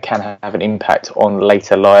 and that can have an impact on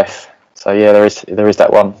later life. So yeah, there is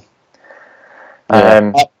that one.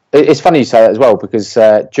 Yeah. It's funny you say that as well, because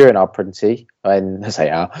during our pregnancy, during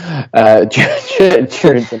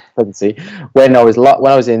pregnancy, when I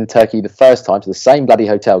was in Turkey the first time, to the same bloody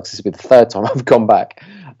hotel, because this will be the third time I've gone back,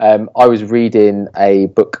 I was reading a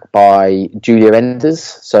book by Julia Enders,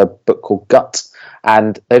 so a book called Gut,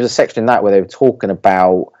 and there was a section in that where they were talking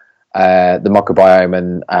about the microbiome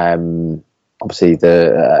and obviously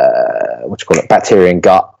the bacteria in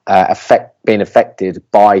gut being affected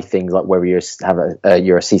by things like whether you're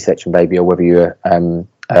a C-section baby or whether you're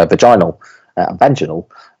a vaginal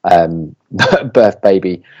birth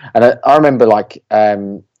baby. And I remember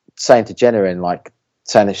saying to Jenna and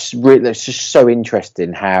saying it's just so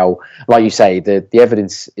interesting how, like you say, the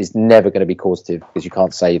evidence is never going to be causative, because you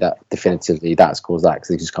can't say that definitively that's caused that, because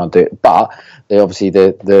they just can't do it. But obviously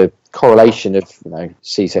the correlation of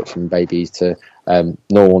C-section babies to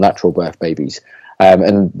normal natural birth babies,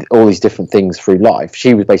 and all these different things through life.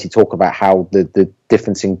 She was basically talking about how the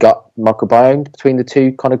difference in gut microbiome between the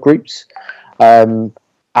two kind of groups. And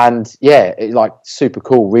yeah, it's super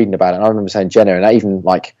cool reading about it. And I remember saying Jenna, and I even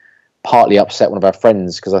partly upset one of our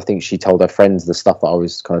friends, because I think she told her friends the stuff that I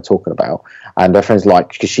was kind of talking about, and her friends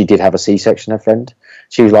because she did have a C-section, her friend,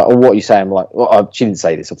 she was like, "Oh, what are you saying?" I'm like, well, she didn't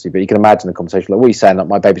say this obviously, but you can imagine the conversation. Like, what are you saying? That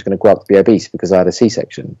my baby's going to grow up to be obese because I had a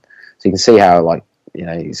C-section? So you can see how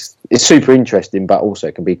it's super interesting, but also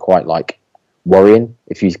it can be quite worrying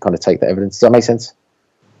if you kind of take that evidence. Does that make sense?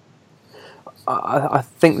 I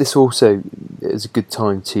think this also is a good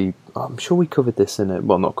time to. I'm sure we covered this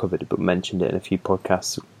not covered it, but mentioned it in a few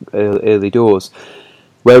podcasts early doors,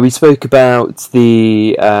 where we spoke about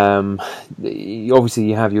the obviously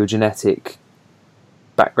you have your genetic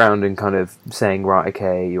background and kind of saying, right,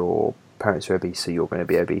 okay, your parents are obese, so you're going to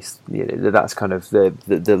be obese. That's kind of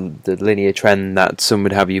the linear trend that some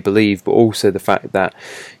would have you believe, but also the fact that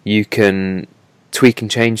you can tweak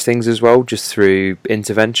and change things as well, just through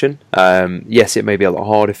intervention. Yes, it may be a lot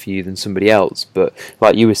harder for you than somebody else, but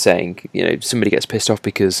like you were saying, somebody gets pissed off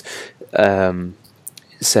because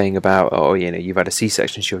saying about, you've had a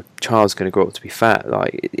C-section, so your child's going to grow up to be fat.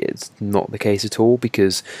 It's not the case at all,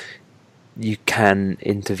 because you can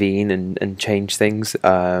intervene and change things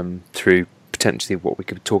through potentially what we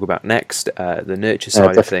could talk about next, the nurture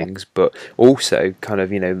side of things, but also kind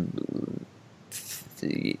of,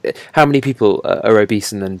 how many people are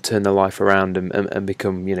obese and then turn their life around and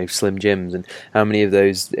become, Slim Jims, and how many of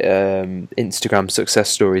those Instagram success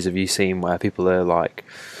stories have you seen where people are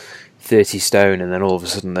 30 stone and then all of a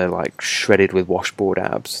sudden they're shredded with washboard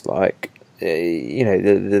abs?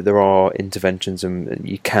 There are interventions, and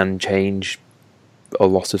you can change a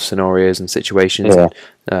lot of scenarios and situations, and,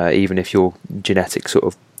 even if your genetic sort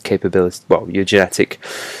of capability, your genetic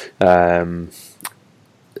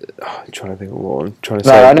I'm trying to think of what I'm trying to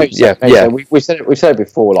No, say. I know. Yeah, So we've said it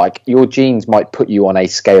before. Like your genes might put you on a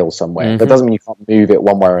scale somewhere. That doesn't mean you can't move it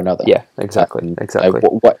one way or another. Yeah, exactly. And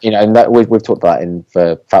that we've talked about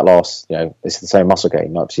for fat loss. It's the same muscle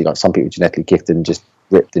gain. Obviously, like some people are genetically gifted and just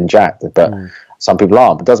ripped and jacked, but some people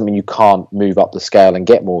aren't. But it doesn't mean you can't move up the scale and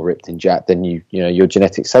get more ripped and jacked than your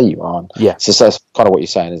genetics say you are. Yeah. So that's kind of what you're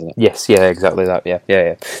saying, isn't it? Yes, yeah, exactly that.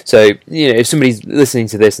 Yeah. So if somebody's listening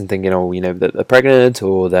to this and thinking, that they're pregnant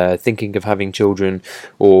or they're thinking of having children,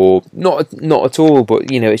 or not at all,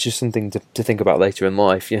 but it's just something to think about later in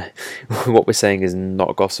life. What we're saying is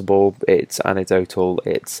not gospel. It's anecdotal.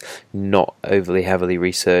 It's not overly heavily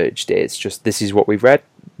researched. It's just this is what we've read.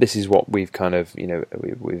 This is what we've kind of,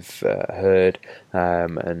 we've heard,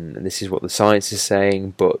 and this is what the science is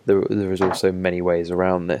saying. But there is also many ways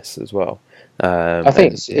around this as well. I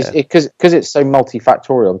think because it's so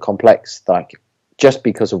multifactorial and complex. Like just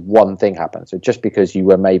because of one thing happened, so just because you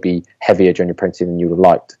were maybe heavier during your pregnancy than you would have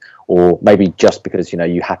liked, or maybe just because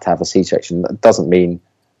you had to have a C-section, that doesn't mean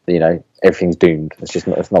that, everything's doomed. That's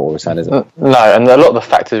not what we're saying, is it? No, and a lot of the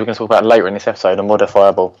factors we're going to talk about later in this episode are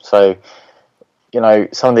modifiable. So.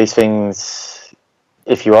 Some of these things,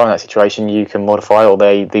 if you are in that situation, you can modify, or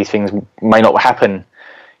these things may not happen.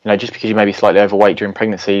 Just because you may be slightly overweight during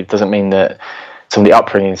pregnancy doesn't mean that some of the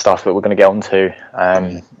upbringing stuff that we're going to get onto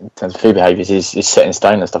in terms of food behaviours is set in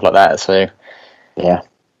stone and stuff like that. So, yeah.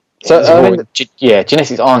 So,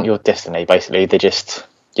 genetics aren't your destiny, basically. They're just,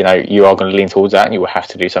 you are going to lean towards that and you will have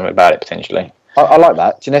to do something about it, potentially. I like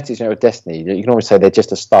that. Genetics are your destiny. You can always say they're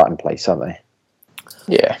just a starting place, aren't they?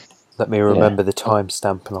 Yeah. Let me remember the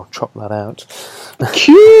timestamp and I'll chop that out.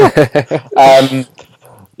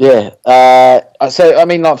 So I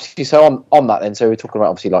mean, obviously, so on that then. So we're talking about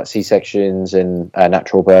obviously like C-sections and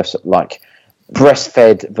natural births. Like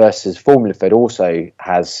breastfed versus formula fed also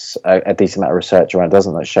has a decent amount of research around,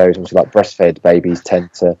 doesn't it? That shows obviously like breastfed babies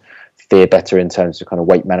tend to fare better in terms of kind of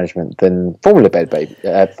weight management than formula fed babies.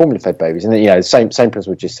 And the same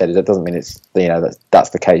principle we just said is that doesn't mean it's that's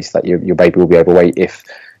the case that your baby will be overweight if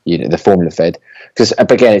the formula fed, because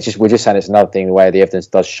again we're just saying it's another thing where the evidence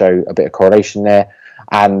does show a bit of correlation there,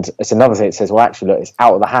 and it's another thing that says, well, actually, look, it's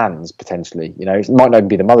out of the hands potentially. It might not even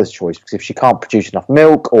be the mother's choice, because if she can't produce enough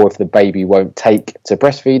milk, or if the baby won't take to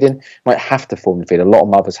breastfeeding, might have to formula feed. A lot of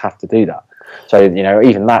mothers have to do that, so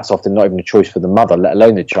even that's often not even a choice for the mother, let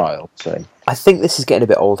alone the child. So I think this is getting a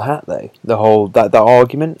bit old hat, though. The whole that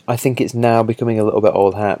argument, I think it's now becoming a little bit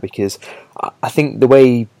old hat, because I think the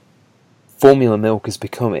way formula milk is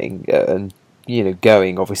becoming and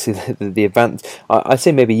going, obviously the advance, I'd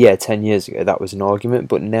say maybe 10 years ago that was an argument,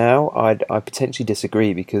 but now I potentially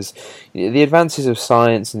disagree, because the advances of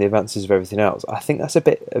science and the advances of everything else, I think that's a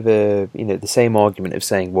bit of a the same argument of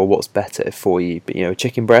saying, well, what's better for you, a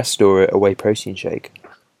chicken breast or a whey protein shake?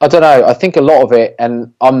 I don't know. I think a lot of it,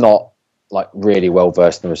 and I'm not like really well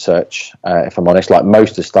versed in research, if I'm honest. Like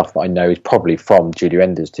most of the stuff that I know is probably from Julia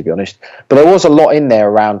Enders, to be honest. But there was a lot in there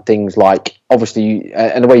around things like, obviously,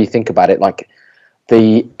 and the way you think about it, like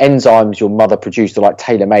the enzymes your mother produced are like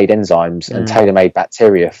tailor-made enzymes and tailor-made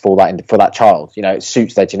bacteria for that child. It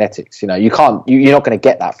suits their genetics. You're not going to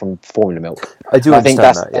get that from formula milk. I think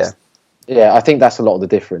that. Yeah, I think that's a lot of the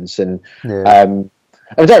difference. And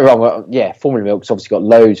don't get me wrong, formula milk's obviously got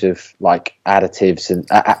loads of like additives and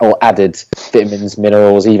or added vitamins,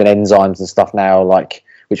 minerals, even enzymes and stuff now, like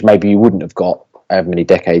which maybe you wouldn't have got however many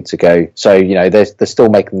decades ago. So they're still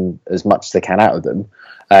making as much as they can out of them.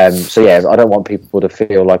 I don't want people to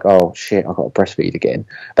feel like, oh shit, I've got to breastfeed again.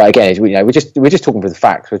 But again, we're just talking for the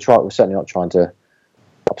facts. We're certainly not trying to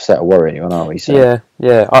upset or worry anyone, are we? So.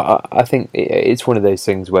 Yeah. I think it's one of those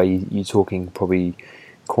things where you're talking probably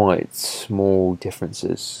quite small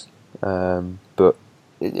differences, but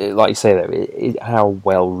like you say though, how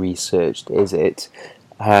well researched is it?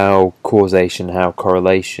 How causation, how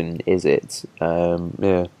correlation is it? So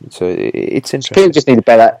it's interesting. People just need to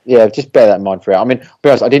bear that in mind for it. I mean, to be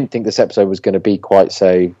honest, I didn't think this episode was going to be quite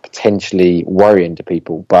so potentially worrying to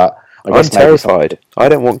people, but I'm terrified. I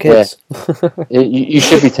don't want kids. Yeah. You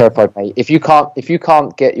should be terrified, mate. If you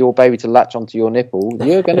can't get your baby to latch onto your nipple,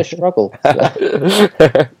 you're going to struggle.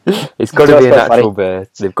 It's got to be a natural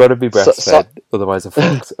birth. They've got to be breastfed, otherwise they're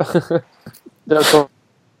fucked. That's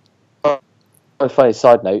a funny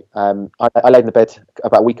side note. I laid in the bed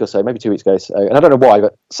about a week or so, maybe 2 weeks ago, and I don't know why,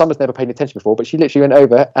 but Summer's never paid attention before, but she literally went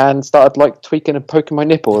over and started like tweaking and poking my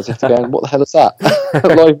nipple as if to going, what the hell is that?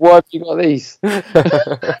 Like, why have you got these?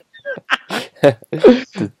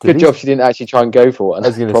 Good job she didn't actually try and go for one. I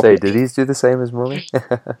was going to say, do these do the same as Molly?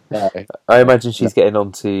 No. I imagine she's getting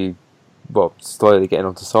onto slowly getting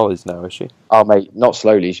onto solids now, is she? Oh mate, not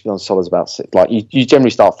slowly. She's been on solids about 6. Like you generally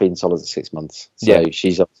start feeding solids at 6 months. So Yeah.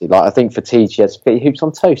 she's obviously like, I think for tea she has feed hoops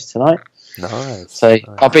on toast tonight. Nice. So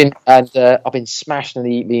nice. I've been smashing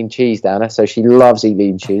the Eat Lean cheese down her. So she loves Eat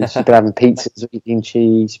Lean cheese. She's been having pizzas with Eat Lean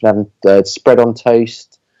cheese. She's been having spread on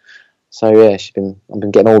toast. So yeah, I've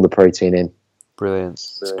been getting all the protein in. Brilliant.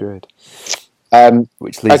 That's good.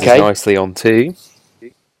 Which leads us nicely on to...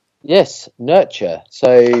 Yes, nurture.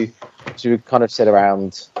 So we kind of said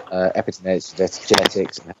around epigenetics,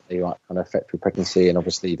 genetics, and how they might kind of affect through pregnancy, and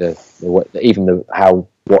obviously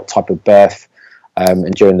what type of birth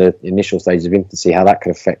and during the initial stages of infancy, how that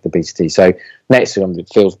could affect obesity. So next one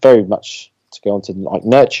feels very much to go on to like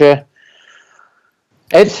nurture.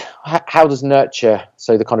 Ed, how does nurture?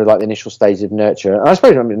 So the kind of like the initial stage of nurture, and I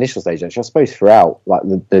suppose not the initial stage actually. I suppose throughout like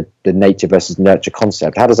the nature versus nurture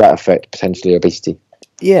concept, how does that affect potentially obesity?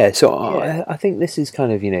 Yeah, so I think this is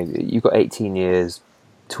kind of, you've got 18 years,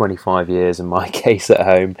 25 years in my case at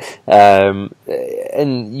home,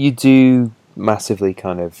 and you do massively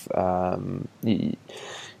kind of,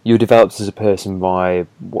 you're developed as a person by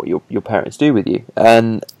what your parents do with you.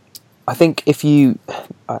 And I think if you,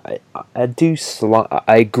 I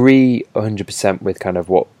agree 100% with kind of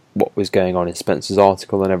what was going on in Spencer's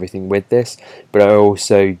article and everything with this, but I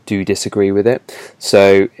also do disagree with it.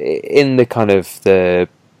 So in the kind of the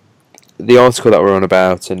article that we're on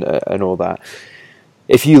about and all that,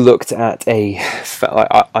 if you looked at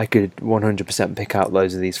I could 100% pick out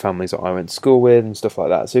loads of these families that I went to school with and stuff like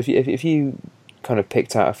that. So if you kind of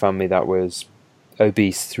picked out a family that was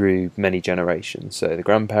obese through many generations, so the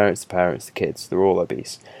grandparents, the parents, the kids, they're all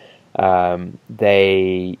obese.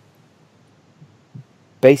 They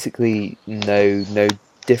basically no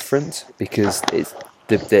different, because it's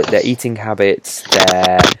their eating habits,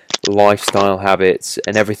 their lifestyle habits,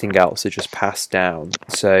 and everything else are just passed down.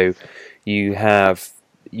 So you have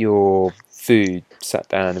your food sat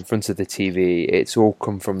down in front of the TV. It's all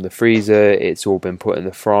come from the freezer. It's all been put in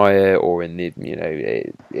the fryer or in the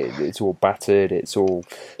it's all battered. It's all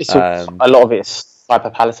a lot of it's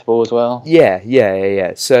hyper palatable as well.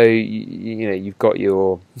 Yeah. So you've got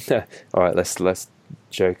your all right. Let's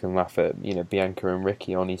joke and laugh at Bianca and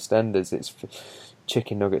Ricky on EastEnders. It's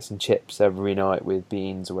chicken nuggets and chips every night with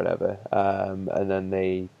beans or whatever, and then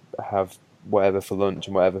they have whatever for lunch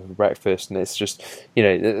and whatever for breakfast, and it's just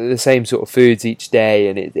the same sort of foods each day,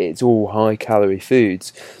 and it's all high calorie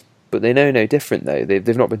foods. But they know no different though.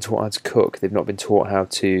 They've not been taught how to cook. They've not been taught how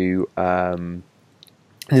to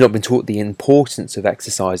they've not been taught the importance of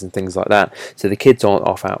exercise and things like that. So the kids aren't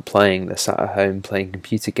off out playing. They're sat at home playing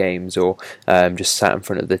computer games, or just sat in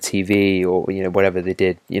front of the TV, or whatever they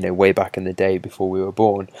did way back in the day before we were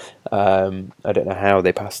born. I don't know how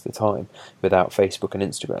they passed the time without Facebook and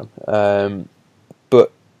Instagram.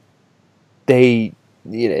 But they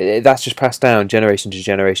that's just passed down generation to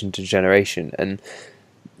generation to generation, and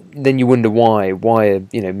then you wonder why are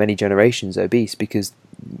many generations obese, because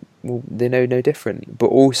they know no different. But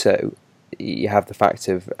also you have the fact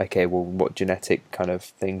of what genetic kind of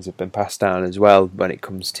things have been passed down as well when it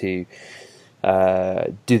comes to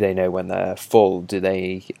do they know when they're full, do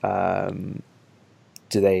they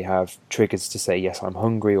have triggers to say yes I'm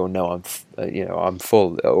hungry, or no I'm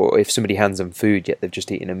full, or if somebody hands them food yet they've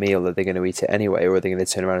just eaten a meal, are they going to eat it anyway, or are they going to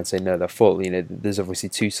turn around and say no they're full? There's obviously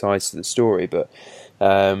two sides to the story, but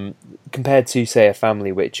compared to say a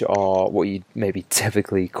family which are what you maybe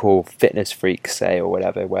typically call fitness freaks, say, or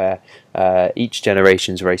whatever, where each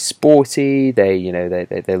generation's very sporty, they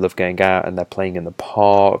love going out and they're playing in the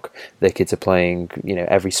park, their kids are playing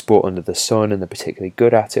every sport under the sun and they're particularly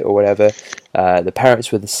good at it or whatever. The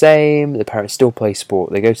parents were the same, the parents still play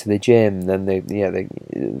sport, they go to the gym, then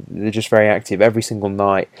they're just very active every single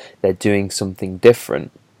night, they're doing something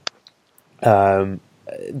different, but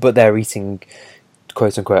they're eating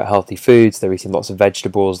quote-unquote healthy foods, they're eating lots of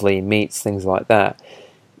vegetables, lean meats, things like that.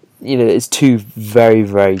 It's two very,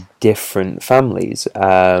 very different families.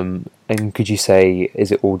 And could you say,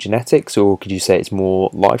 is it all genetics, or could you say it's more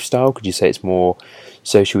lifestyle? Could you say it's more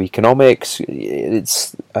socioeconomics?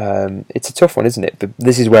 It's a tough one, isn't it? But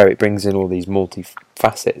this is where it brings in all these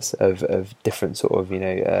multi-facets of different sort of,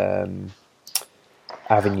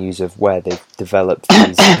 avenues of where they've developed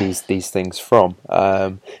these things from.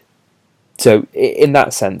 So in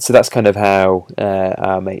that sense, so that's kind of how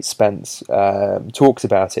our mate Spence talks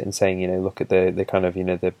about it, and saying, look at the kind of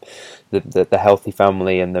the healthy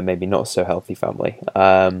family and the maybe not so healthy family.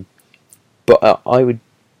 But I would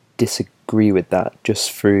disagree with that,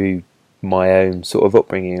 just through my own sort of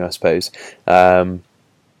upbringing, I suppose.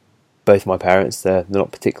 Both my parents, they're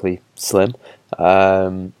not particularly slim.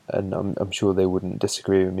 and I'm sure they wouldn't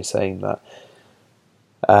disagree with me saying that.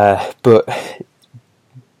 But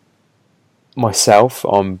myself,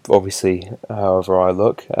 I'm obviously however I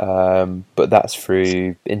look, but that's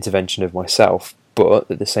through intervention of myself.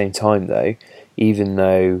 But at the same time, though, even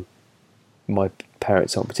though my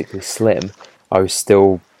parents aren't particularly slim, I was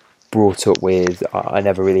still brought up with. I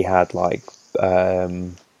never really had like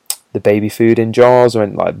the baby food in jars, or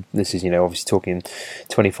like this is obviously talking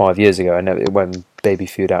 25 years ago. I know when baby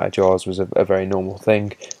food out of jars was a very normal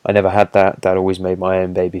thing. I never had that. Dad always made my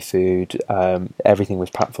own baby food. Everything was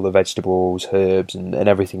packed full of vegetables, herbs, and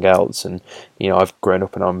everything else. And I've grown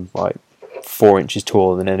up and I'm like 4 inches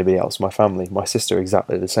taller than anybody else in my family. My sister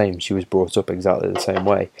exactly the same. She was brought up exactly the same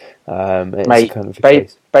way. It's Mate, kind of a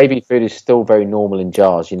case. baby food is still very normal in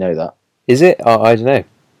jars. You know that. Is it? I don't know.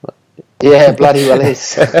 Yeah, bloody well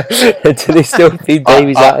is. Do they still feed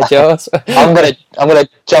babies out of jars? I'm gonna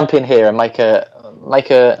jump in here and make a. I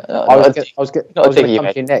was going to come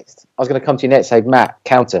to you next. I was going to come to you next. Say, Matt,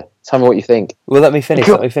 counter. Tell me what you think. Well, let me finish.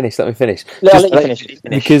 Let me finish. I'll let you finish.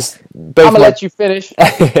 Because I'm going to let you finish.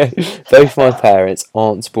 both my parents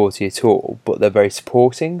aren't sporty at all, but they're very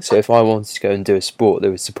supporting. So if I wanted to go and do a sport, they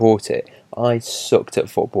would support it. I sucked at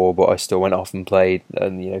football, but I still went off and played.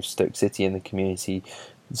 And Stoke City in the community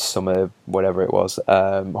summer, whatever it was,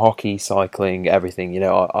 hockey, cycling, everything.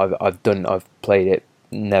 I've played it.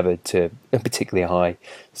 Never to a particularly high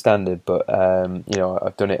standard, but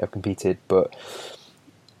I've done it, I've competed, but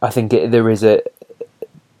I think there is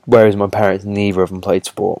whereas my parents, neither of them played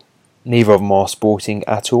sport, neither of them are sporting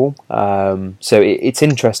at all, so it's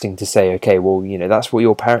interesting to say, okay, well, that's what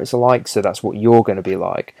your parents are like, so that's what you're going to be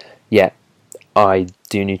like. Yeah, I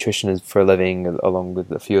do nutrition for a living along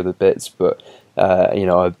with a few other bits, but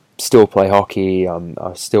I still play hockey. I'm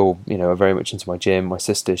still, very much into my gym. My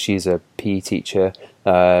sister, she's a PE teacher.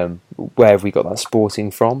 Where have we got that sporting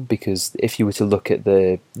from? Because if you were to look at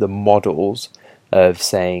the models of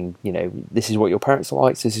saying, this is what your parents are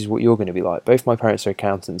like, so this is what you're going to be like. Both my parents are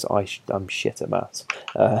accountants. I'm shit at maths.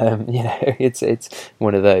 It's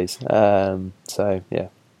one of those. So yeah,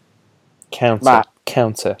 counter.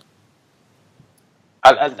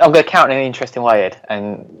 I'm going to count in an interesting way, Ed,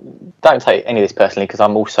 and don't take any of this personally because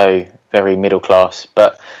I'm also very middle class.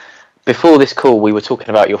 But before this call, we were talking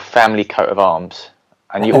about your family coat of arms,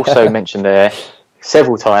 and you also mentioned there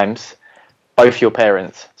several times both your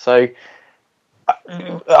parents. So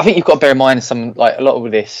I think you've got to bear in mind a lot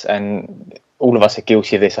of this, and all of us are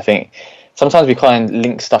guilty of this. I think sometimes we kind of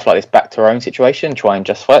link stuff like this back to our own situation, try and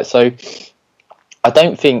justify it. So I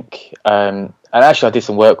don't think. And actually, I did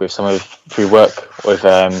some work with it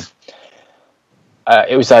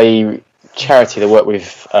was a charity that worked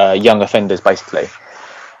with young offenders, basically.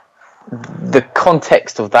 The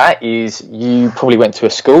context of that is you probably went to a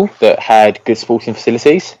school that had good sporting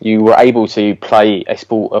facilities. You were able to play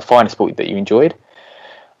find a sport that you enjoyed.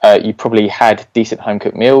 You probably had decent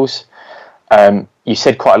home-cooked meals. You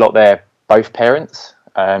said quite a lot there, both parents.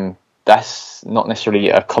 That's not necessarily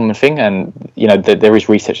a common thing, and there is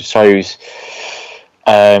research that shows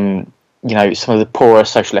some of the poorer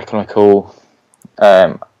social economical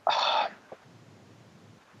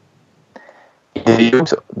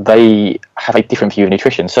individuals, they have a different view of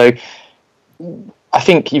nutrition. So I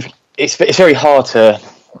think it's very hard to,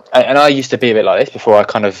 and I used to be a bit like this before I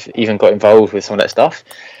kind of even got involved with some of that stuff.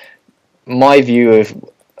 My view of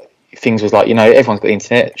things was like, everyone's got the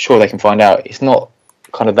internet, sure they can find out. It's not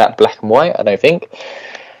kind of that black and white, I don't think.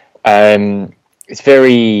 It's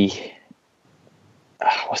very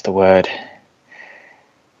what's the word?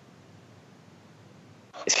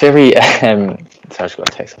 It's very sorry, I've just got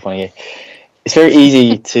a text up on you. It's very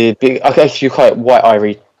easy to be, I guess you call it white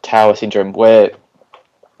ivory tower syndrome, where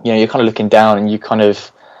you're kind of looking down and you kind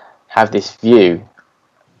of have this view.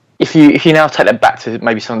 If you now take that back to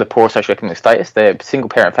maybe some of the poor socioeconomic status, they're single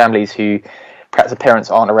parent families who perhaps the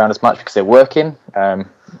parents aren't around as much because they're working, to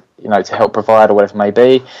help provide or whatever it may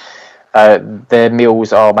be. Their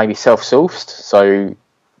meals are maybe self-sourced, so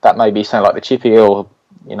that may be something like the chippy or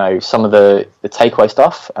some of the takeaway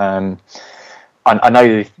stuff. I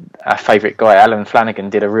know our favourite guy Alan Flanagan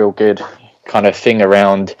did a real good kind of thing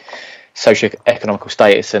around socio-economical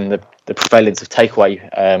status and the prevalence of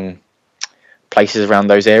takeaway places around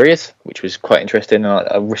those areas, which was quite interesting. And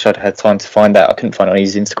I wish I'd had time to find out. I couldn't find it on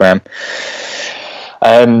his Instagram.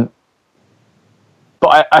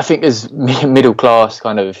 But I think as middle class,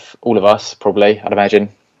 kind of all of us probably, I'd imagine,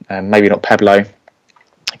 maybe not Pablo,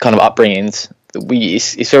 kind of upbringings,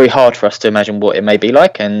 it's very hard for us to imagine what it may be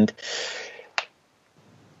like. And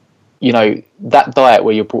that diet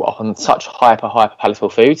where you're brought up on such hyper palatable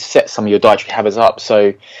foods sets some of your dietary habits up.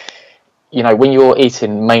 So when you're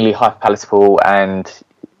eating mainly hyperpalatable and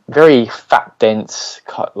very fat dense,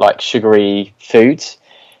 like sugary foods,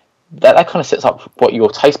 that kind of sets up what your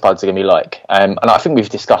taste buds are going to be like. And I think we've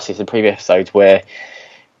discussed this in previous episodes where,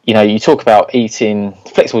 you talk about eating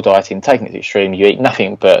flexible dieting, taking it to the extreme, you eat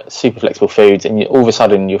nothing but super flexible foods, and all of a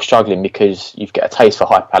sudden you're struggling because you've got a taste for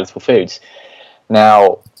hyperpalatable foods.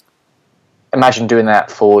 Now, imagine doing that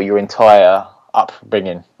for your entire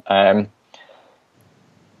upbringing.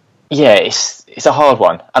 It's a hard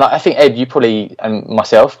one. And I think, Ed, you probably, and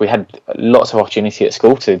myself, we had lots of opportunity at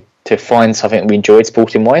school to find something we enjoyed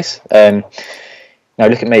sporting-wise. Now,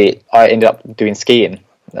 look at me. I ended up doing skiing.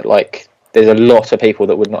 Like, there's a lot of people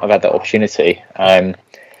that would not have had that opportunity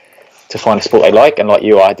to find a sport they like. And like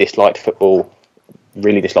you, I disliked football,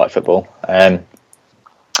 really disliked football. But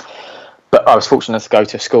I was fortunate to go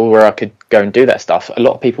to a school where I could go and do that stuff. A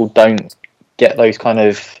lot of people don't get those kind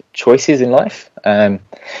of choices in life. God,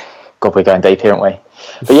 we're going deep here, aren't we?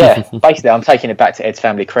 But yeah, basically, I'm taking it back to Ed's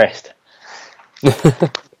family crest.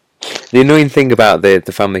 The annoying thing about the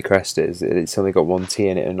family crest is it's only got one T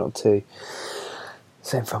in it and not two.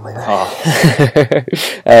 Same family there.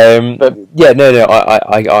 But yeah, no,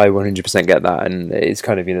 I 100% get that, and it's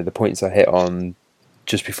kind of the points I hit on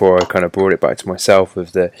just before I kind of brought it back to myself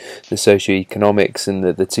of the socioeconomics and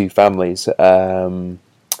the two families.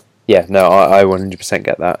 Yeah, no, I 100%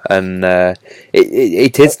 get that, and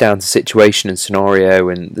it is down to situation and scenario,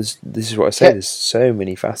 and this is what I say. There's so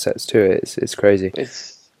many facets to it. It's crazy.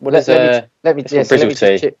 Let me just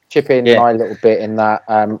chip in my little bit in that.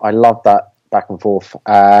 I love that back and forth.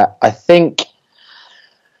 I think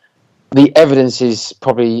the evidence is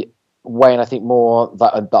probably weighing, I think, more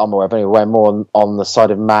that I'm aware of anyway, weighing more on the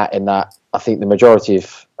side of Matt, in that I think the majority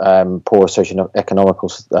of poor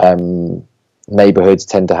socioeconomical neighbourhoods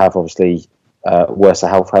tend to have obviously worse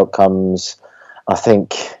health outcomes. I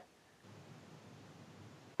think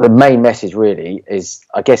the main message really is,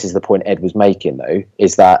 I guess, is the point Ed was making though,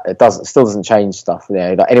 is that it still doesn't change stuff.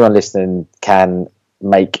 Like anyone listening can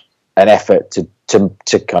make an effort to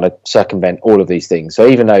kind of circumvent all of these things. So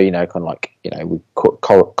even though kind of like we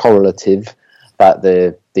correlative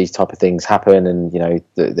that these type of things happen, and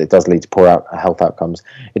it does lead to poor health outcomes,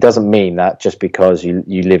 it doesn't mean that just because you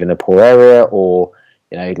live in a poor area, or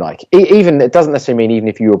like even it doesn't necessarily mean even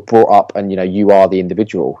if you were brought up and you are the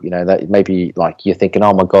individual, that maybe like you're thinking,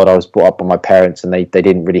 oh my god, I was brought up by my parents and they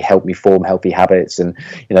didn't really help me form healthy habits, and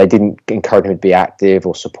they didn't encourage me to be active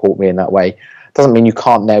or support me in that way. Doesn't mean you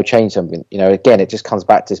can't now change something. Again, it just comes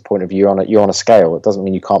back to this point of view you're on a scale. It doesn't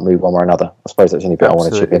mean you can't move one way or another. I suppose that's the only bit I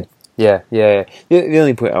want to chip in. Yeah. The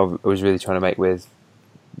only point I was really trying to make with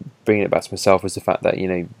bringing it back to myself was the fact that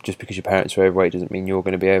just because your parents are overweight doesn't mean you're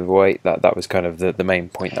going to be overweight. That was kind of the main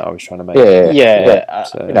point that I was trying to make. Yeah.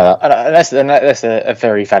 So. And that's a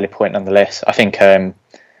very valid point nonetheless. I think where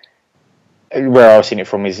I was seeing it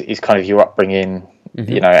from is kind of your upbringing.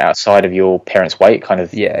 Mm-hmm. Outside of your parents' weight, kind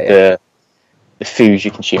of the foods you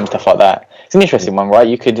consume, stuff like that. It's an interesting one, right?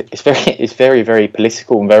 It's very, very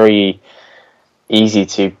political and very easy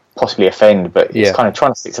to possibly offend, but it's kind of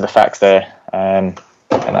trying to stick to the facts there. And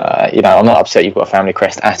I'm not upset you've got a family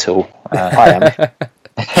crest at all. I am.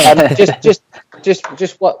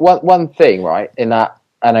 Just one thing, right? In that,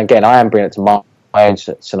 and again, I am bringing it to my own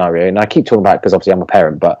scenario, and I keep talking about it because obviously I'm a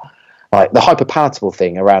parent, but like the hyperpalatable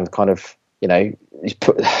thing around kind of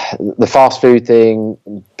the fast food thing,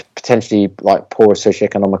 potentially like poorer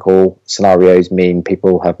socioeconomical scenarios mean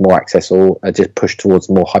people have more access or are just pushed towards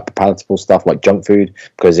more hyperpalatable stuff like junk food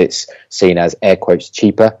because it's seen as air quotes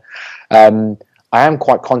cheaper. I am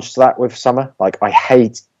quite conscious of that with Summer. Like I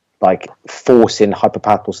hate like forcing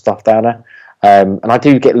hyperpalatable stuff down her, and I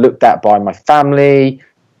do get looked at by my family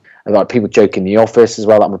and like people joke in the office as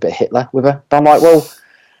well that I'm a bit Hitler with her. But I'm like, well,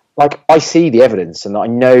 like I see the evidence and I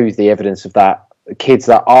know the evidence of that. Kids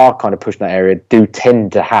that are kind of pushed in that area do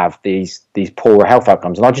tend to have these poorer health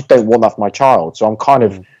outcomes, and I just don't want that for my child. So I'm kind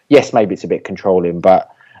of yes, maybe it's a bit controlling,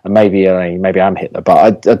 but maybe I'm Hitler,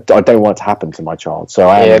 but I don't want it to happen to my child. So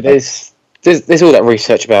there's all that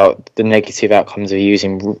research about the negative outcomes of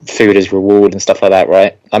using food as reward and stuff like that,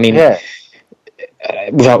 right? I mean,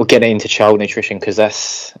 without getting into child nutrition, because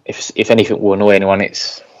that's if anything will annoy anyone,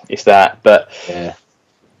 it's that. But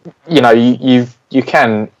you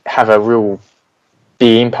can have a real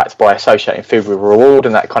be impacted by associating food with reward,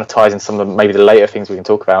 and that kind of ties in some of maybe the later things we can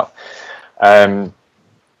talk about.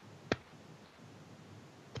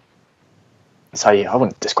 So I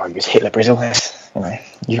wouldn't describe you as Hitler, Brazil.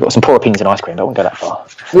 You've got some poor opinions in ice cream. I wouldn't go that far.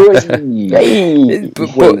 But at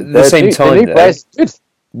the same time,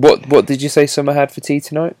 what did you say Summer had for tea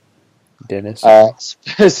tonight? Dennis.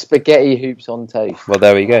 Spaghetti hoops on toast. Well,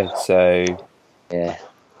 there we go. So Yeah.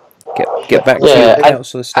 get back to the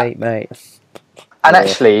outside of the state, mate. And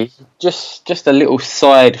actually, just a little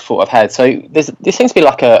side thought I've had. So there seems to be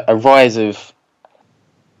like a rise of,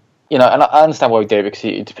 and I understand why we do it because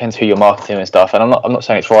it depends who you're marketing and stuff. And I'm not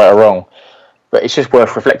saying it's right or wrong, but it's just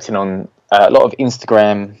worth reflecting on a lot of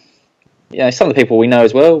Instagram. Some of the people we know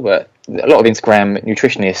as well, but a lot of Instagram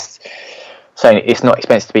nutritionists saying it's not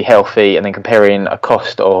expensive to be healthy, and then comparing a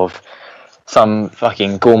cost of some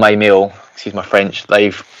fucking gourmet meal, excuse my French,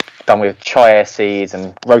 they've done with chia seeds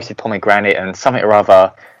and roasted pomegranate and something or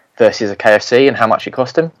other versus a KFC and how much it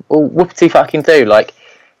cost them. Well, whoopty fucking do. Like,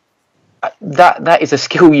 that is a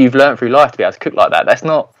skill you've learned through life to be able to cook like that. It's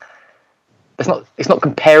not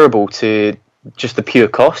comparable to just the pure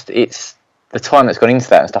cost. It's the time that's gone into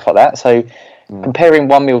that and stuff like that. So comparing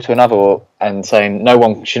one meal to another and saying no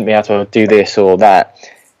one shouldn't be able to do this or that,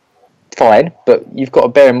 fine, but you've got to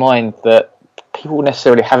bear in mind that people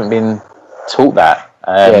necessarily haven't been taught that.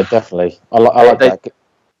 Yeah, definitely. I like that.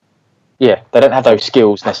 Yeah, they don't have those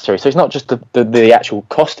skills necessary. So it's not just the actual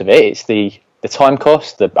cost of it; it's the time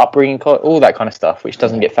cost, the upbringing cost, all that kind of stuff, which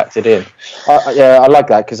doesn't get factored in. I like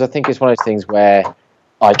that because I think it's one of those things where,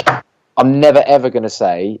 like, I'm never ever going to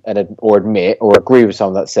say or admit or agree with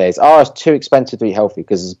someone that says, "Oh, it's too expensive to eat healthy,"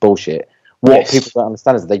 because it's bullshit. What people don't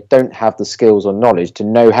understand is that they don't have the skills or knowledge to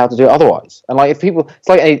know how to do it otherwise. And like, it's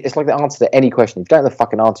like the answer to any question. If you don't know the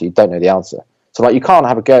fucking answer, you don't know the answer. So like, you can't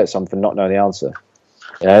have a go at someone for not knowing the answer.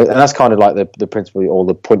 And that's kind of like the principle or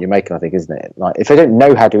the point you're making, I think, isn't it? Like, if they don't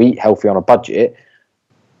know how to eat healthy on a budget,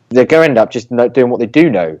 they're going to end up just doing what they do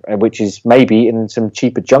know, which is maybe eating some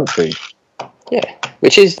cheaper junk food. Yeah,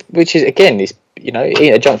 which is again, is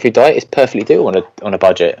eating a junk food diet is perfectly doable on a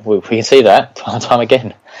budget. We can see that time and time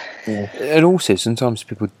again. Yeah. And also, sometimes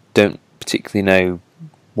people don't particularly know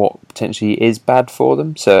what potentially is bad for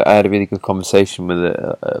them. So I had a really good conversation with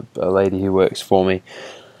a lady who works for me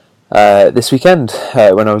this weekend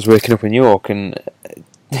when I was working up in York, and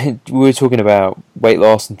we were talking about weight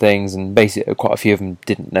loss and things, and basically quite a few of them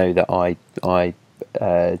didn't know that I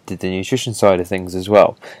did the nutrition side of things as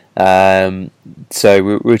well. So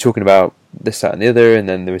we were talking about this, that and the other, and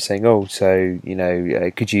then they were saying, oh, so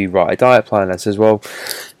could you write a diet plan? I says, well,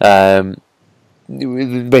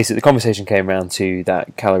 basically the conversation came around to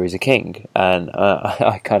that calories are king, and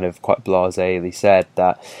I kind of quite blasely said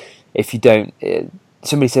that if you don't,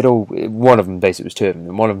 somebody said, oh, one of them, basically it was two of them,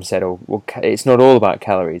 and one of them said, oh, well, it's not all about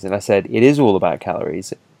calories, and I said, it is all about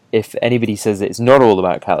calories. If anybody says that it's not all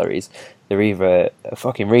about calories, they're either a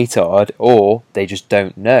fucking retard or they just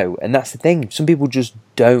don't know. And that's the thing, some people just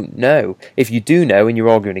don't know. If you do know and you're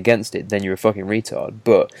arguing against it, then you're a fucking retard.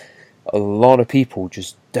 But a lot of people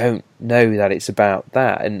just don't know that it's about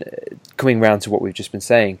that. And coming round to what we've just been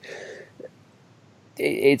saying,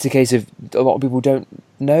 it's a case of a lot of people don't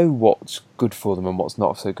know what's good for them and what's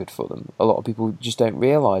not so good for them. A lot of people just don't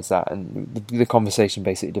realise that, and the conversation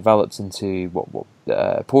basically develops into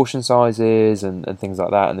what portion sizes and things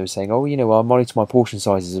like that. And they were saying, oh, I monitor my portion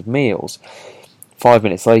sizes of meals. 5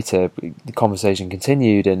 minutes later, the conversation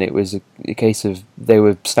continued, and it was a case of they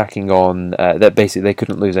were snacking on that basically they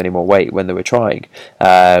couldn't lose any more weight when they were trying.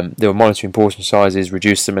 They were monitoring portion sizes,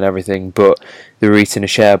 reduced them and everything, but they were eating a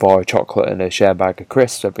share bar of chocolate and a share bag of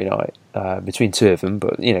crisps every night, between two of them,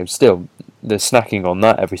 but still they're snacking on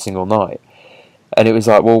that every single night. And it was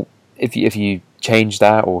like, well, if you change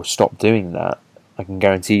that or stop doing that, I can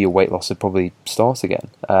guarantee your weight loss would probably start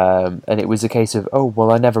again. And it was a case of, oh,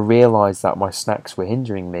 well, I never realised that my snacks were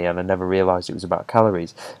hindering me, and I never realised it was about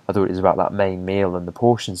calories. I thought it was about that main meal and the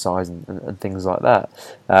portion size and things like that.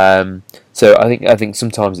 So I think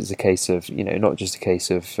sometimes it's a case of, not just a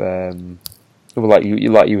case of, well, like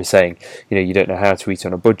you were saying, you don't know how to eat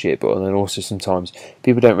on a budget, but then also sometimes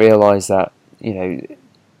people don't realise that, they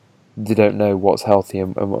don't know what's healthy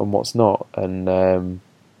and what's not. And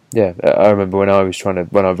yeah, I remember when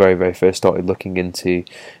I very, very first started looking into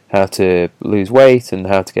how to lose weight and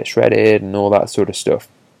how to get shredded and all that sort of stuff.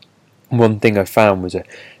 One thing I found was a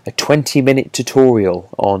 20-minute tutorial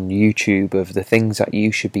on YouTube of the things that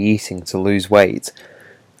you should be eating to lose weight.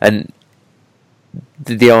 And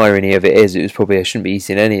the irony of it is, it was probably I shouldn't be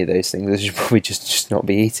eating any of those things. I should probably just not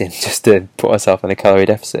be eating, just to put myself in a calorie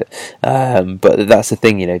deficit. But that's the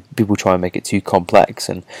thing, people try and make it too complex,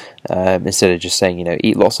 and instead of just saying,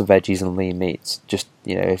 eat lots of veggies and lean meats. Just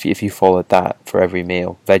if you followed that for every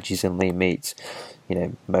meal, veggies and lean meats,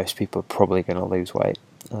 most people are probably going to lose weight.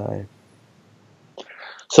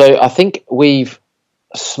 So I think we've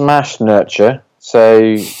smashed nurture.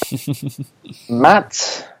 So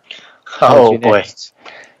Matt. Oh boy,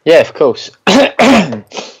 yeah, of course.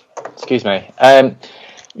 Excuse me.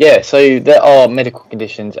 Yeah, so there are medical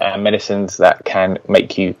conditions and medicines that can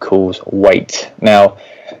make you cause weight. Now,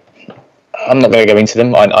 I'm not going to go into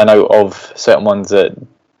them. I know of certain ones that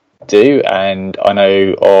do, and I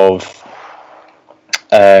know of.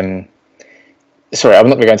 Sorry, I'm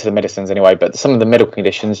not going to go into the medicines anyway, but some of the medical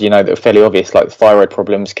conditions, that are fairly obvious, like thyroid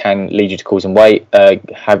problems, can lead you to causing weight.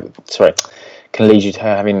 Can lead you to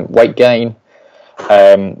having weight gain.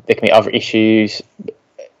 There can be other issues.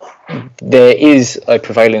 There is a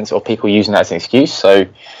prevalence of people using that as an excuse. So,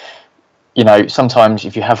 sometimes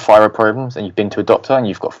if you have thyroid problems and you've been to a doctor and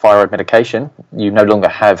you've got thyroid medication, you no longer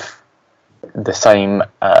have the same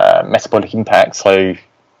metabolic impact. So,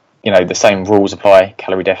 the same rules apply,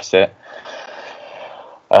 calorie deficit.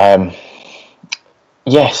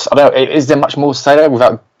 Yes, I don't know. Is there much more to say there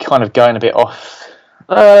without kind of going a bit off?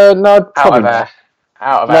 No, probably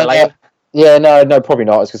out of our lane? Yeah, no, probably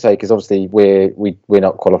not. I was going to say, because obviously we're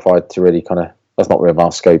not qualified to really kind of. That's not really our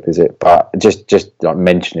scope, is it? But just like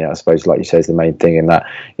mentioning it, I suppose, like you say, is the main thing. In that,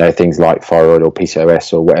 things like thyroid or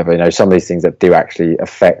PCOS or whatever. Some of these things that do actually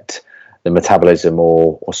affect the metabolism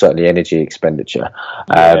or certainly energy expenditure.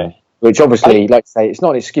 Which obviously, like I say, it's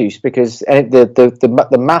not an excuse, because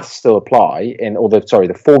the maths still apply,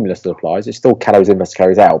 the formula still applies. It's still calories in versus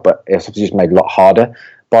calories out, but it's obviously just made a lot harder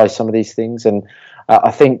by some of these things. And I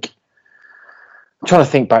think, I'm trying to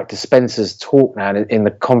think back to Spencer's talk now in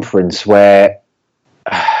the conference, where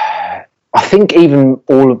I think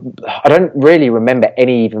I don't really remember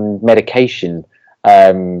any even medication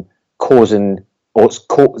causing or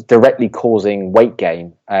directly causing weight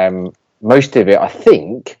gain. Most of it, I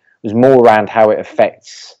think, was more around how it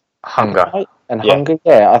affects hunger and hunger.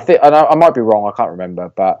 Yeah, I think, and I might be wrong. I can't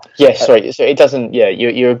remember, but sorry. So it doesn't. Yeah,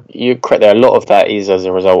 you're correct there. A lot of that is as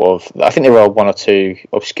a result of. I think there are one or two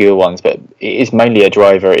obscure ones, but it is mainly a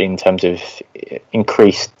driver in terms of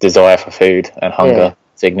increased desire for food and hunger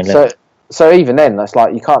signaling. So even then, that's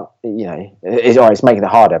like, you can't. It's making it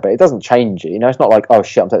harder, but it doesn't change it. It's not like, oh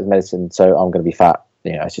shit, I'm taking medicine, so I'm going to be fat.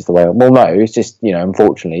 It's just the way. Well, no, it's just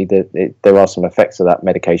unfortunately there are some effects of that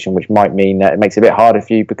medication, which might mean that it makes it a bit harder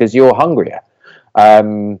for you because you're hungrier.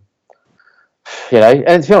 And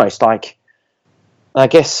to be honest, like, I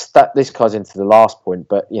guess that this ties into the last point,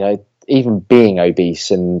 but even being obese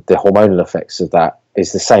and the hormonal effects of that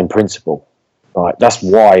is the same principle. Right, that's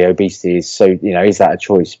why obesity is so. Is that a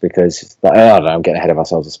choice? Because I don't know, I'm getting ahead of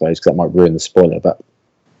ourselves, I suppose, because that might ruin the spoiler, but.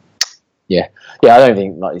 Yeah, I don't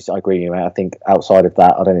think. I agree with you, mate. I think outside of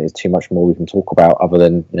that, I don't think there's too much more we can talk about, other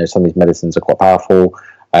than some of these medicines are quite powerful.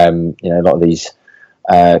 A lot of these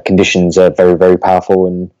conditions are very, very powerful,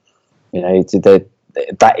 and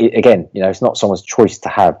again, it's not someone's choice to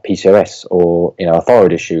have PCOS or a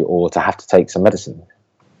thyroid issue or to have to take some medicine.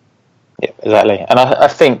 Yeah, exactly. And I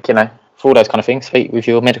think for all those kind of things, speak with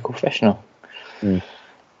your medical professional. Mm.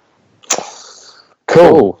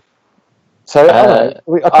 Cool. So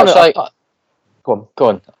Go on.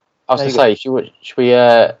 I was going to say, should we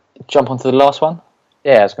jump onto the last one?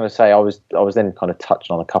 Yeah, I was going to say, I was then kind of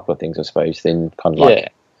touching on a couple of things, I suppose. Then kind of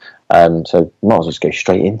like, so might as well just go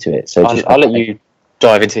straight into it. So I'll let you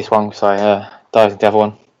dive into this one, because I dive into the other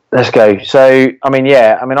one. Let's go. So I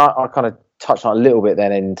kind of touched on it a little bit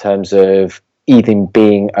then, in terms of even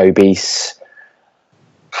being obese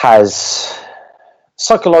has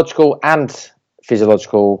psychological and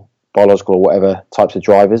physiological, biological, or whatever types of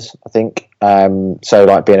drivers, I think. So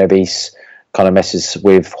like being obese kind of messes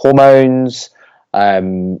with hormones,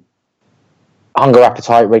 hunger,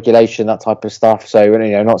 appetite regulation, that type of stuff. So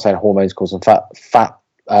I'm not saying hormones causing fat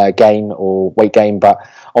gain or weight gain, but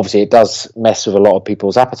obviously it does mess with a lot of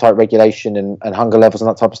people's appetite regulation and hunger levels and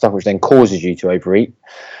that type of stuff, which then causes you to overeat.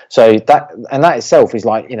 So that itself is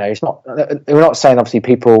like, it's not. We're not saying obviously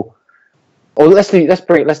people. Or let's take it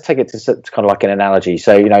to kind of like an analogy.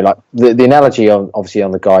 So like the analogy on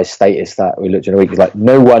the guy's status that we looked at a week is like,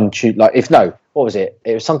 no one what was it?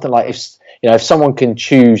 It was something like, if someone can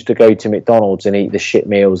choose to go to McDonald's and eat the shit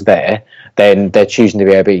meals there, then they're choosing to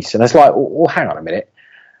be obese. And it's like, well, hang on a minute.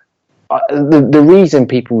 The reason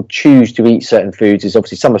people choose to eat certain foods is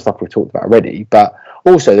obviously some of the stuff we've talked about already, but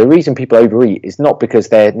also the reason people overeat is not because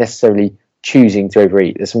they're necessarily choosing to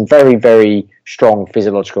overeat. There's some very, very strong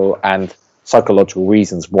physiological and psychological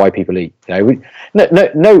reasons why people eat. I always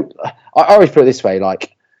put it this way: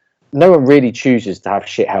 like, no one really chooses to have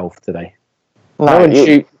shit health today. No one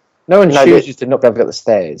chooses to not be able to get the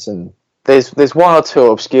stairs. And there's one or two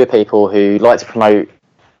obscure people who like to promote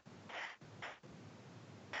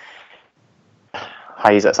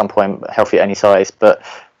haze at some point, healthy at any size, but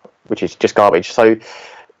which is just garbage. So,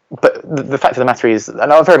 but the fact of the matter is,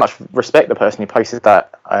 and I very much respect the person who posted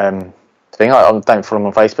that. To thing. I don't follow them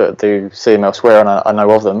on Facebook. I do see them elsewhere, and I know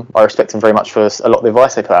of them. I respect them very much for a lot of the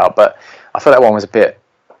advice they put out, but I feel that one was a bit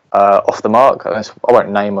off the mark. I won't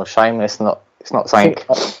name or shame. It's not saying.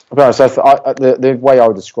 The way I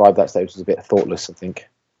would describe that stage was a bit thoughtless, I think.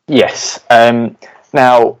 Yes.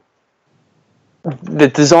 Now, the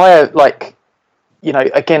desire, like, you know,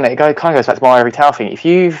 again, it kind of goes back to my ivory tower thing. If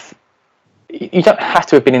you don't have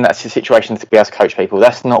to have been in that situation to be able to coach people.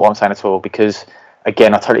 That's not what I'm saying at all, because,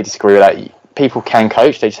 again, I totally disagree with that. People can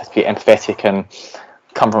coach, they just have to be empathetic and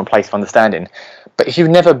come from a place of understanding. But if you've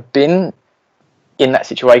never been in that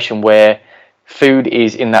situation where food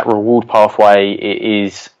is in that reward pathway, it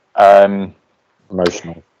is...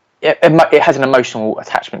 emotional. It has an emotional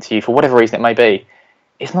attachment to you for whatever reason it may be.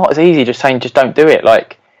 It's not as easy just saying, just don't do it.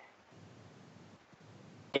 Like,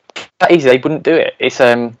 it's that easy, they wouldn't do it. It's...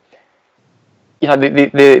 you know,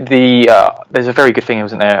 there's a very good thing,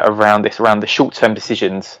 wasn't there, around the short-term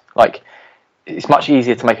decisions. Like, it's much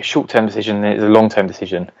easier to make a short-term decision than it is a long-term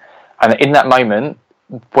decision. And in that moment,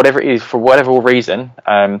 whatever it is, for whatever reason,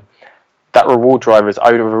 that reward driver has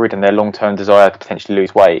overridden their long-term desire to potentially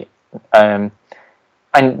lose weight. And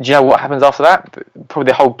do you know what happens after that?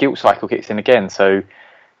 Probably the whole guilt cycle kicks in again. So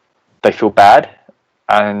they feel bad.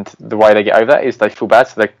 And the way they get over that is they feel bad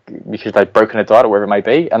because they've broken a diet or whatever it may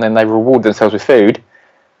be, and then they reward themselves with food,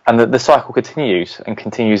 and the cycle continues and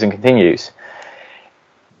continues and continues.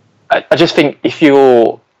 I just think if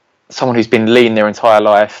you're someone who's been lean their entire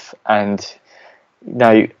life and, you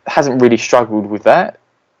know, hasn't really struggled with that,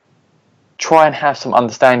 try and have some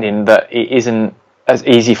understanding that it isn't as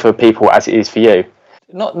easy for people as it is for you.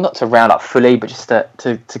 Not to round up fully, but just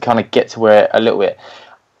to kind of get to where a little bit.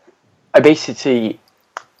 Obesity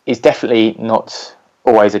is definitely not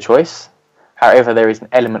always a choice. However, there is an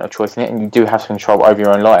element of choice in it, and you do have some control over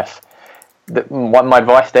your own life. My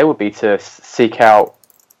advice there would be to seek out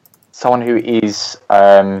someone who is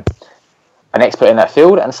an expert in that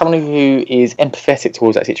field, and someone who is empathetic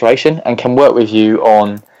towards that situation and can work with you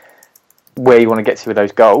on where you want to get to with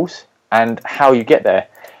those goals and how you get there.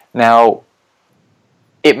 Now,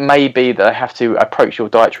 it may be that I have to approach your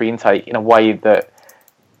dietary intake in a way that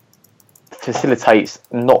facilitates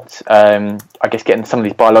not, I guess, getting some of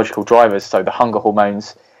these biological drivers, so the hunger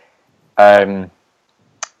hormones,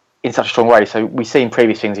 in such a strong way. So we see in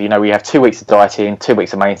previous things, you know, we have 2 weeks of dieting, 2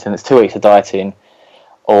 weeks of maintenance, 2 weeks of dieting,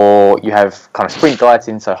 or you have kind of sprint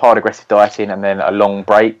dieting, so hard aggressive dieting, and then a long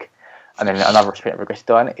break, and then another sprint of aggressive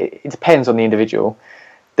dieting. It depends on the individual.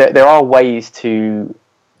 There are ways to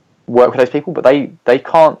work with those people, but they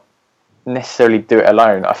can't necessarily do it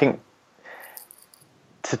alone. I think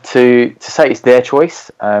to say it's their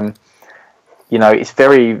choice, you know, it's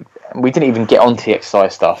very... We didn't even get onto the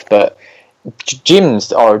exercise stuff, but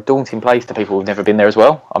gyms are a daunting place to people who've never been there as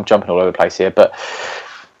well. I'm jumping all over the place here, but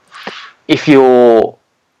if you're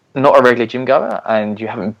not a regular gym goer and you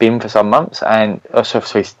haven't been for some months, and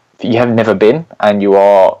sorry, you have never been, and you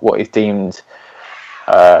are what is deemed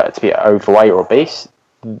to be overweight or obese,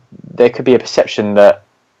 there could be a perception that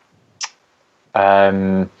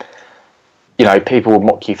you know, people will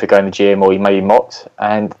mock you for going to the gym, or you may be mocked,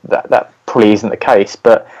 and that probably isn't the case.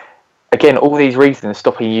 But again, all these reasons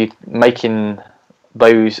stopping you making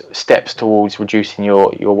those steps towards reducing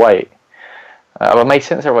your weight. Have I made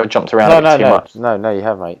sense, or have I jumped around too much? No, you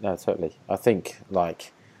have, mate. No, totally. I think,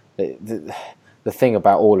 like, the thing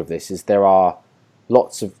about all of this is there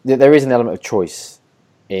is an element of choice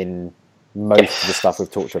in most of the stuff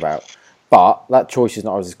we've talked about. But that choice is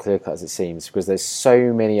not always as clear-cut as it seems, because there's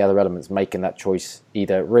so many other elements making that choice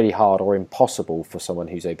either really hard or impossible for someone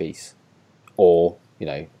who's obese. Or, you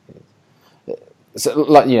know, so,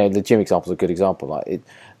 like, you know, the gym example is a good example. Like,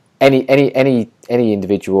 any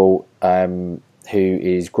individual who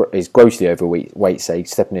is grossly overweight, say,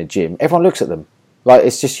 stepping in a gym, everyone looks at them. Like,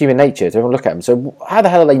 it's just human nature to everyone look at them. So how the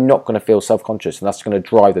hell are they not going to feel self-conscious, and that's going to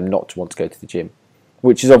drive them not to want to go to the gym?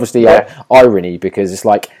 Which is obviously irony, because it's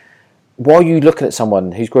like, why are you looking at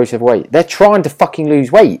someone who's grossly overweight? They're trying to fucking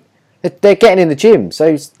lose weight. They're getting in the gym. So,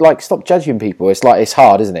 it's like, stop judging people. It's like, it's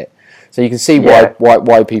hard, isn't it? So you can see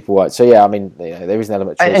why people... So, yeah, I mean, you know, there is an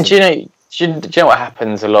element of choice. And do you know what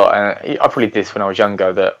happens a lot? And I probably did this when I was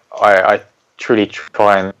younger, that I truly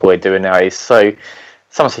try and avoid doing now is, so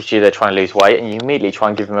someone says to you they're trying to lose weight, and you immediately try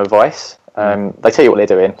and give them advice. They tell you what they're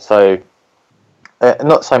doing. So,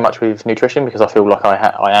 not so much with nutrition, because I feel like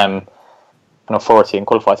I am an authority and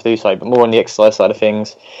qualified to do so, but more on the exercise side of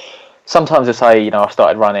things. Sometimes I say, you know, I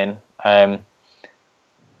started running, and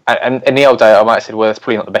in the old day I might have said, well, that's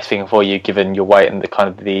probably not the best thing for you given your weight and the kind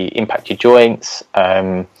of the impact your joints,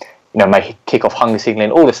 you know, make it kick off hunger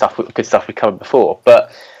signaling, all the good stuff we covered before.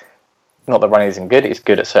 But not that running isn't good, it's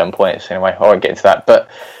good at certain points anyway. I won't get into that. But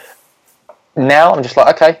now I'm just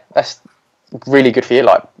like, okay, that's really good for you.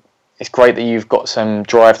 Like, it's great that you've got some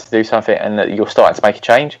drive to do something and that you're starting to make a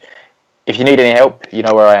change. If you need any help, you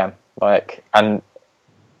know where I am. Like, and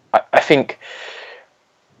I think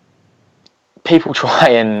people try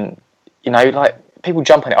and, you know, like, people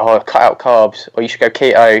jump on it. Oh, cut out carbs, or you should go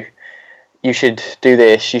keto. You should do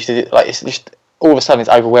this. You should do, like, it's just all of a sudden it's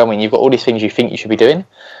overwhelming. You've got all these things you think you should be doing.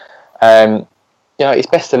 You know, it's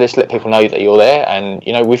best to just let people know that you're there, and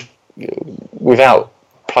you know, without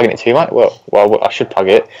plugging it too much. Well, I should plug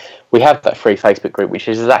it. We have that free Facebook group, which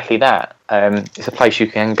is exactly that. It's a place you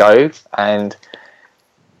can go, and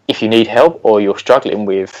if you need help or you're struggling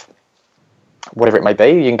with whatever it may be,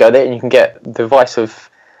 you can go there and you can get the advice of,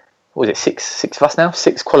 what is it, six of us now?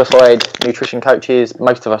 6 qualified nutrition coaches.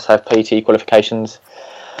 Most of us have PT qualifications.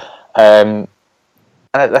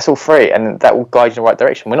 And that's all free, and that will guide you in the right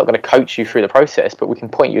direction. We're not going to coach you through the process, but we can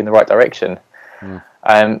point you in the right direction.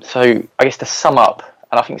 So I guess to sum up,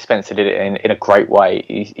 and I think Spencer did it in a great way,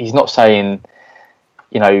 he's not saying,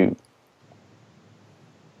 you know,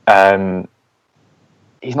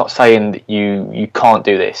 he's not saying that you can't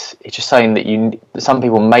do this. He's just saying that some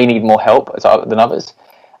people may need more help than others,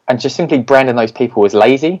 and just simply branding those people as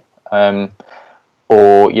lazy,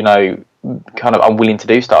 or, you know, kind of unwilling to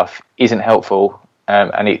do stuff isn't helpful.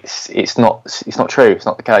 And it's not true. It's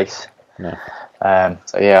not the case. No.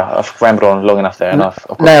 So yeah, I've rambled on long enough there, and I've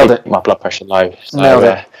got Nailed it. My blood pressure low. So, Nailed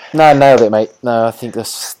it. No, nailed it, mate. No, I think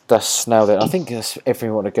that's nailed it. I think that's everything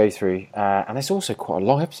we want to go through, and it's also quite a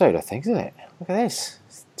long episode, I think, isn't it? Look at this.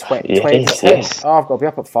 20 yes. Oh, I've got to be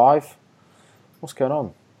up at 5. What's going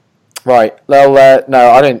on? Right. Well,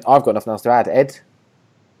 no, I don't. I've got nothing else to add. Ed,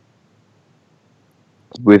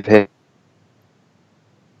 With him.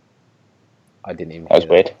 I didn't even. That was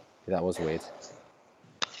weird. That was weird.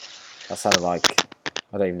 That sounded like,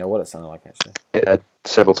 I don't even know what it sounded like, actually.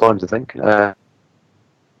 Several times, I think.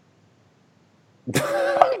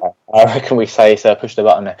 I reckon we say it's a push the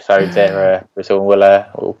button episode there, Brazil.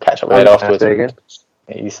 We'll catch up with Ed afterwards.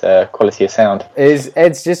 He's quality of sound.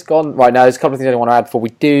 Ed's just gone. Right, now there's a couple of things I want to add before we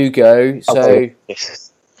do go. So,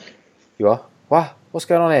 Yes. You are? What? What's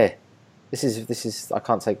going on here? This is. I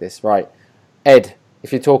can't take this. Right, Ed,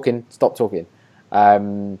 if you're talking, stop talking.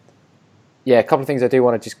 Yeah, a couple of things I do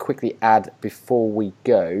want to just quickly add before we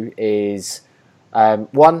go is,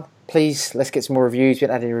 one, please, let's get some more reviews. We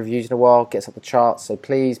haven't had any reviews in a while. Get us up the charts. So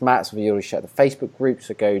please, Matt, so we already shared the Facebook group,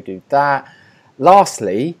 so go do that.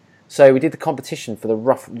 Lastly, so we did the competition for the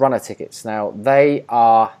Rough Runner tickets. Now, they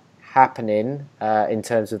are happening in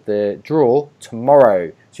terms of the draw tomorrow.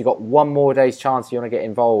 So you've got one more day's chance if you want to get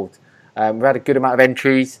involved. We've had a good amount of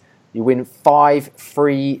entries. You win 5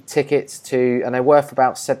 free tickets and they're worth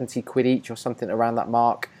about 70 quid each or something around that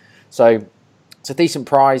mark. So it's a decent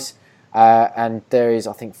prize. And there is,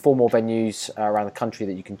 I think, 4 more venues around the country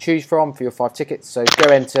that you can choose from for your 5 tickets. So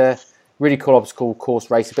go enter. Really cool obstacle course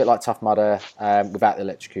race, a bit like Tough Mudder, without the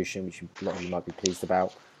electrocution, which a lot of you might be pleased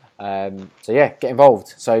about. So yeah, get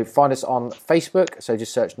involved. So find us on Facebook. So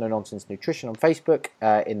just search No Nonsense Nutrition on Facebook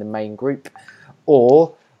in the main group.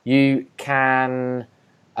 Or you can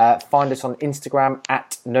find us on Instagram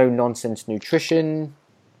at No Nonsense Nutrition.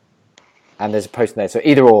 And there's a post in there. So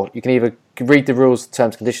either or, you can either read the rules,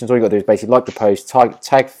 terms, conditions. All you got to do is basically like the post,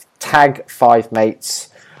 tag 5 mates,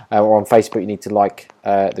 or on Facebook you need to like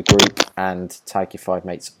the group and tag your 5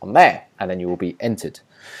 mates on there, and then you will be entered.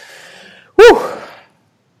 Woo!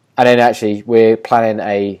 And then actually we're planning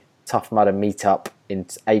a Tough Mudder meetup in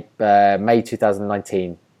May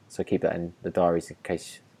 2019. So keep that in the diaries in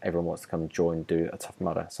case everyone wants to come and join and do a Tough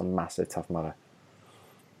Mudder, some massive Tough Mudder.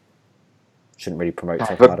 Shouldn't really promote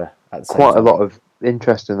Tough Mudder at the same time. Quite a lot of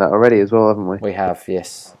interest in that already as well, haven't we? We have,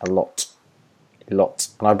 yes, a lot. And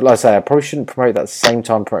like I say, I probably shouldn't promote that at the same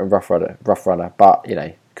time promoting Rough Runner, but you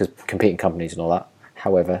know, because competing companies and all that.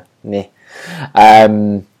 However,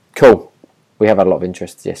 cool. We have had a lot of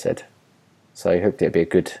interest, yes, Ed. So hopefully it'll be a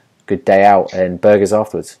good day out and burgers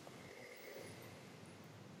afterwards.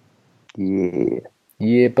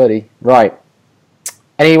 Yeah, buddy. Right.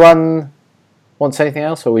 Anyone wants anything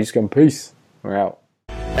else, or are we just going peace? We're out.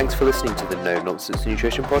 Thanks for listening to the No Nonsense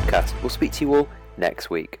Nutrition Podcast. We'll speak to you all next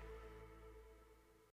week.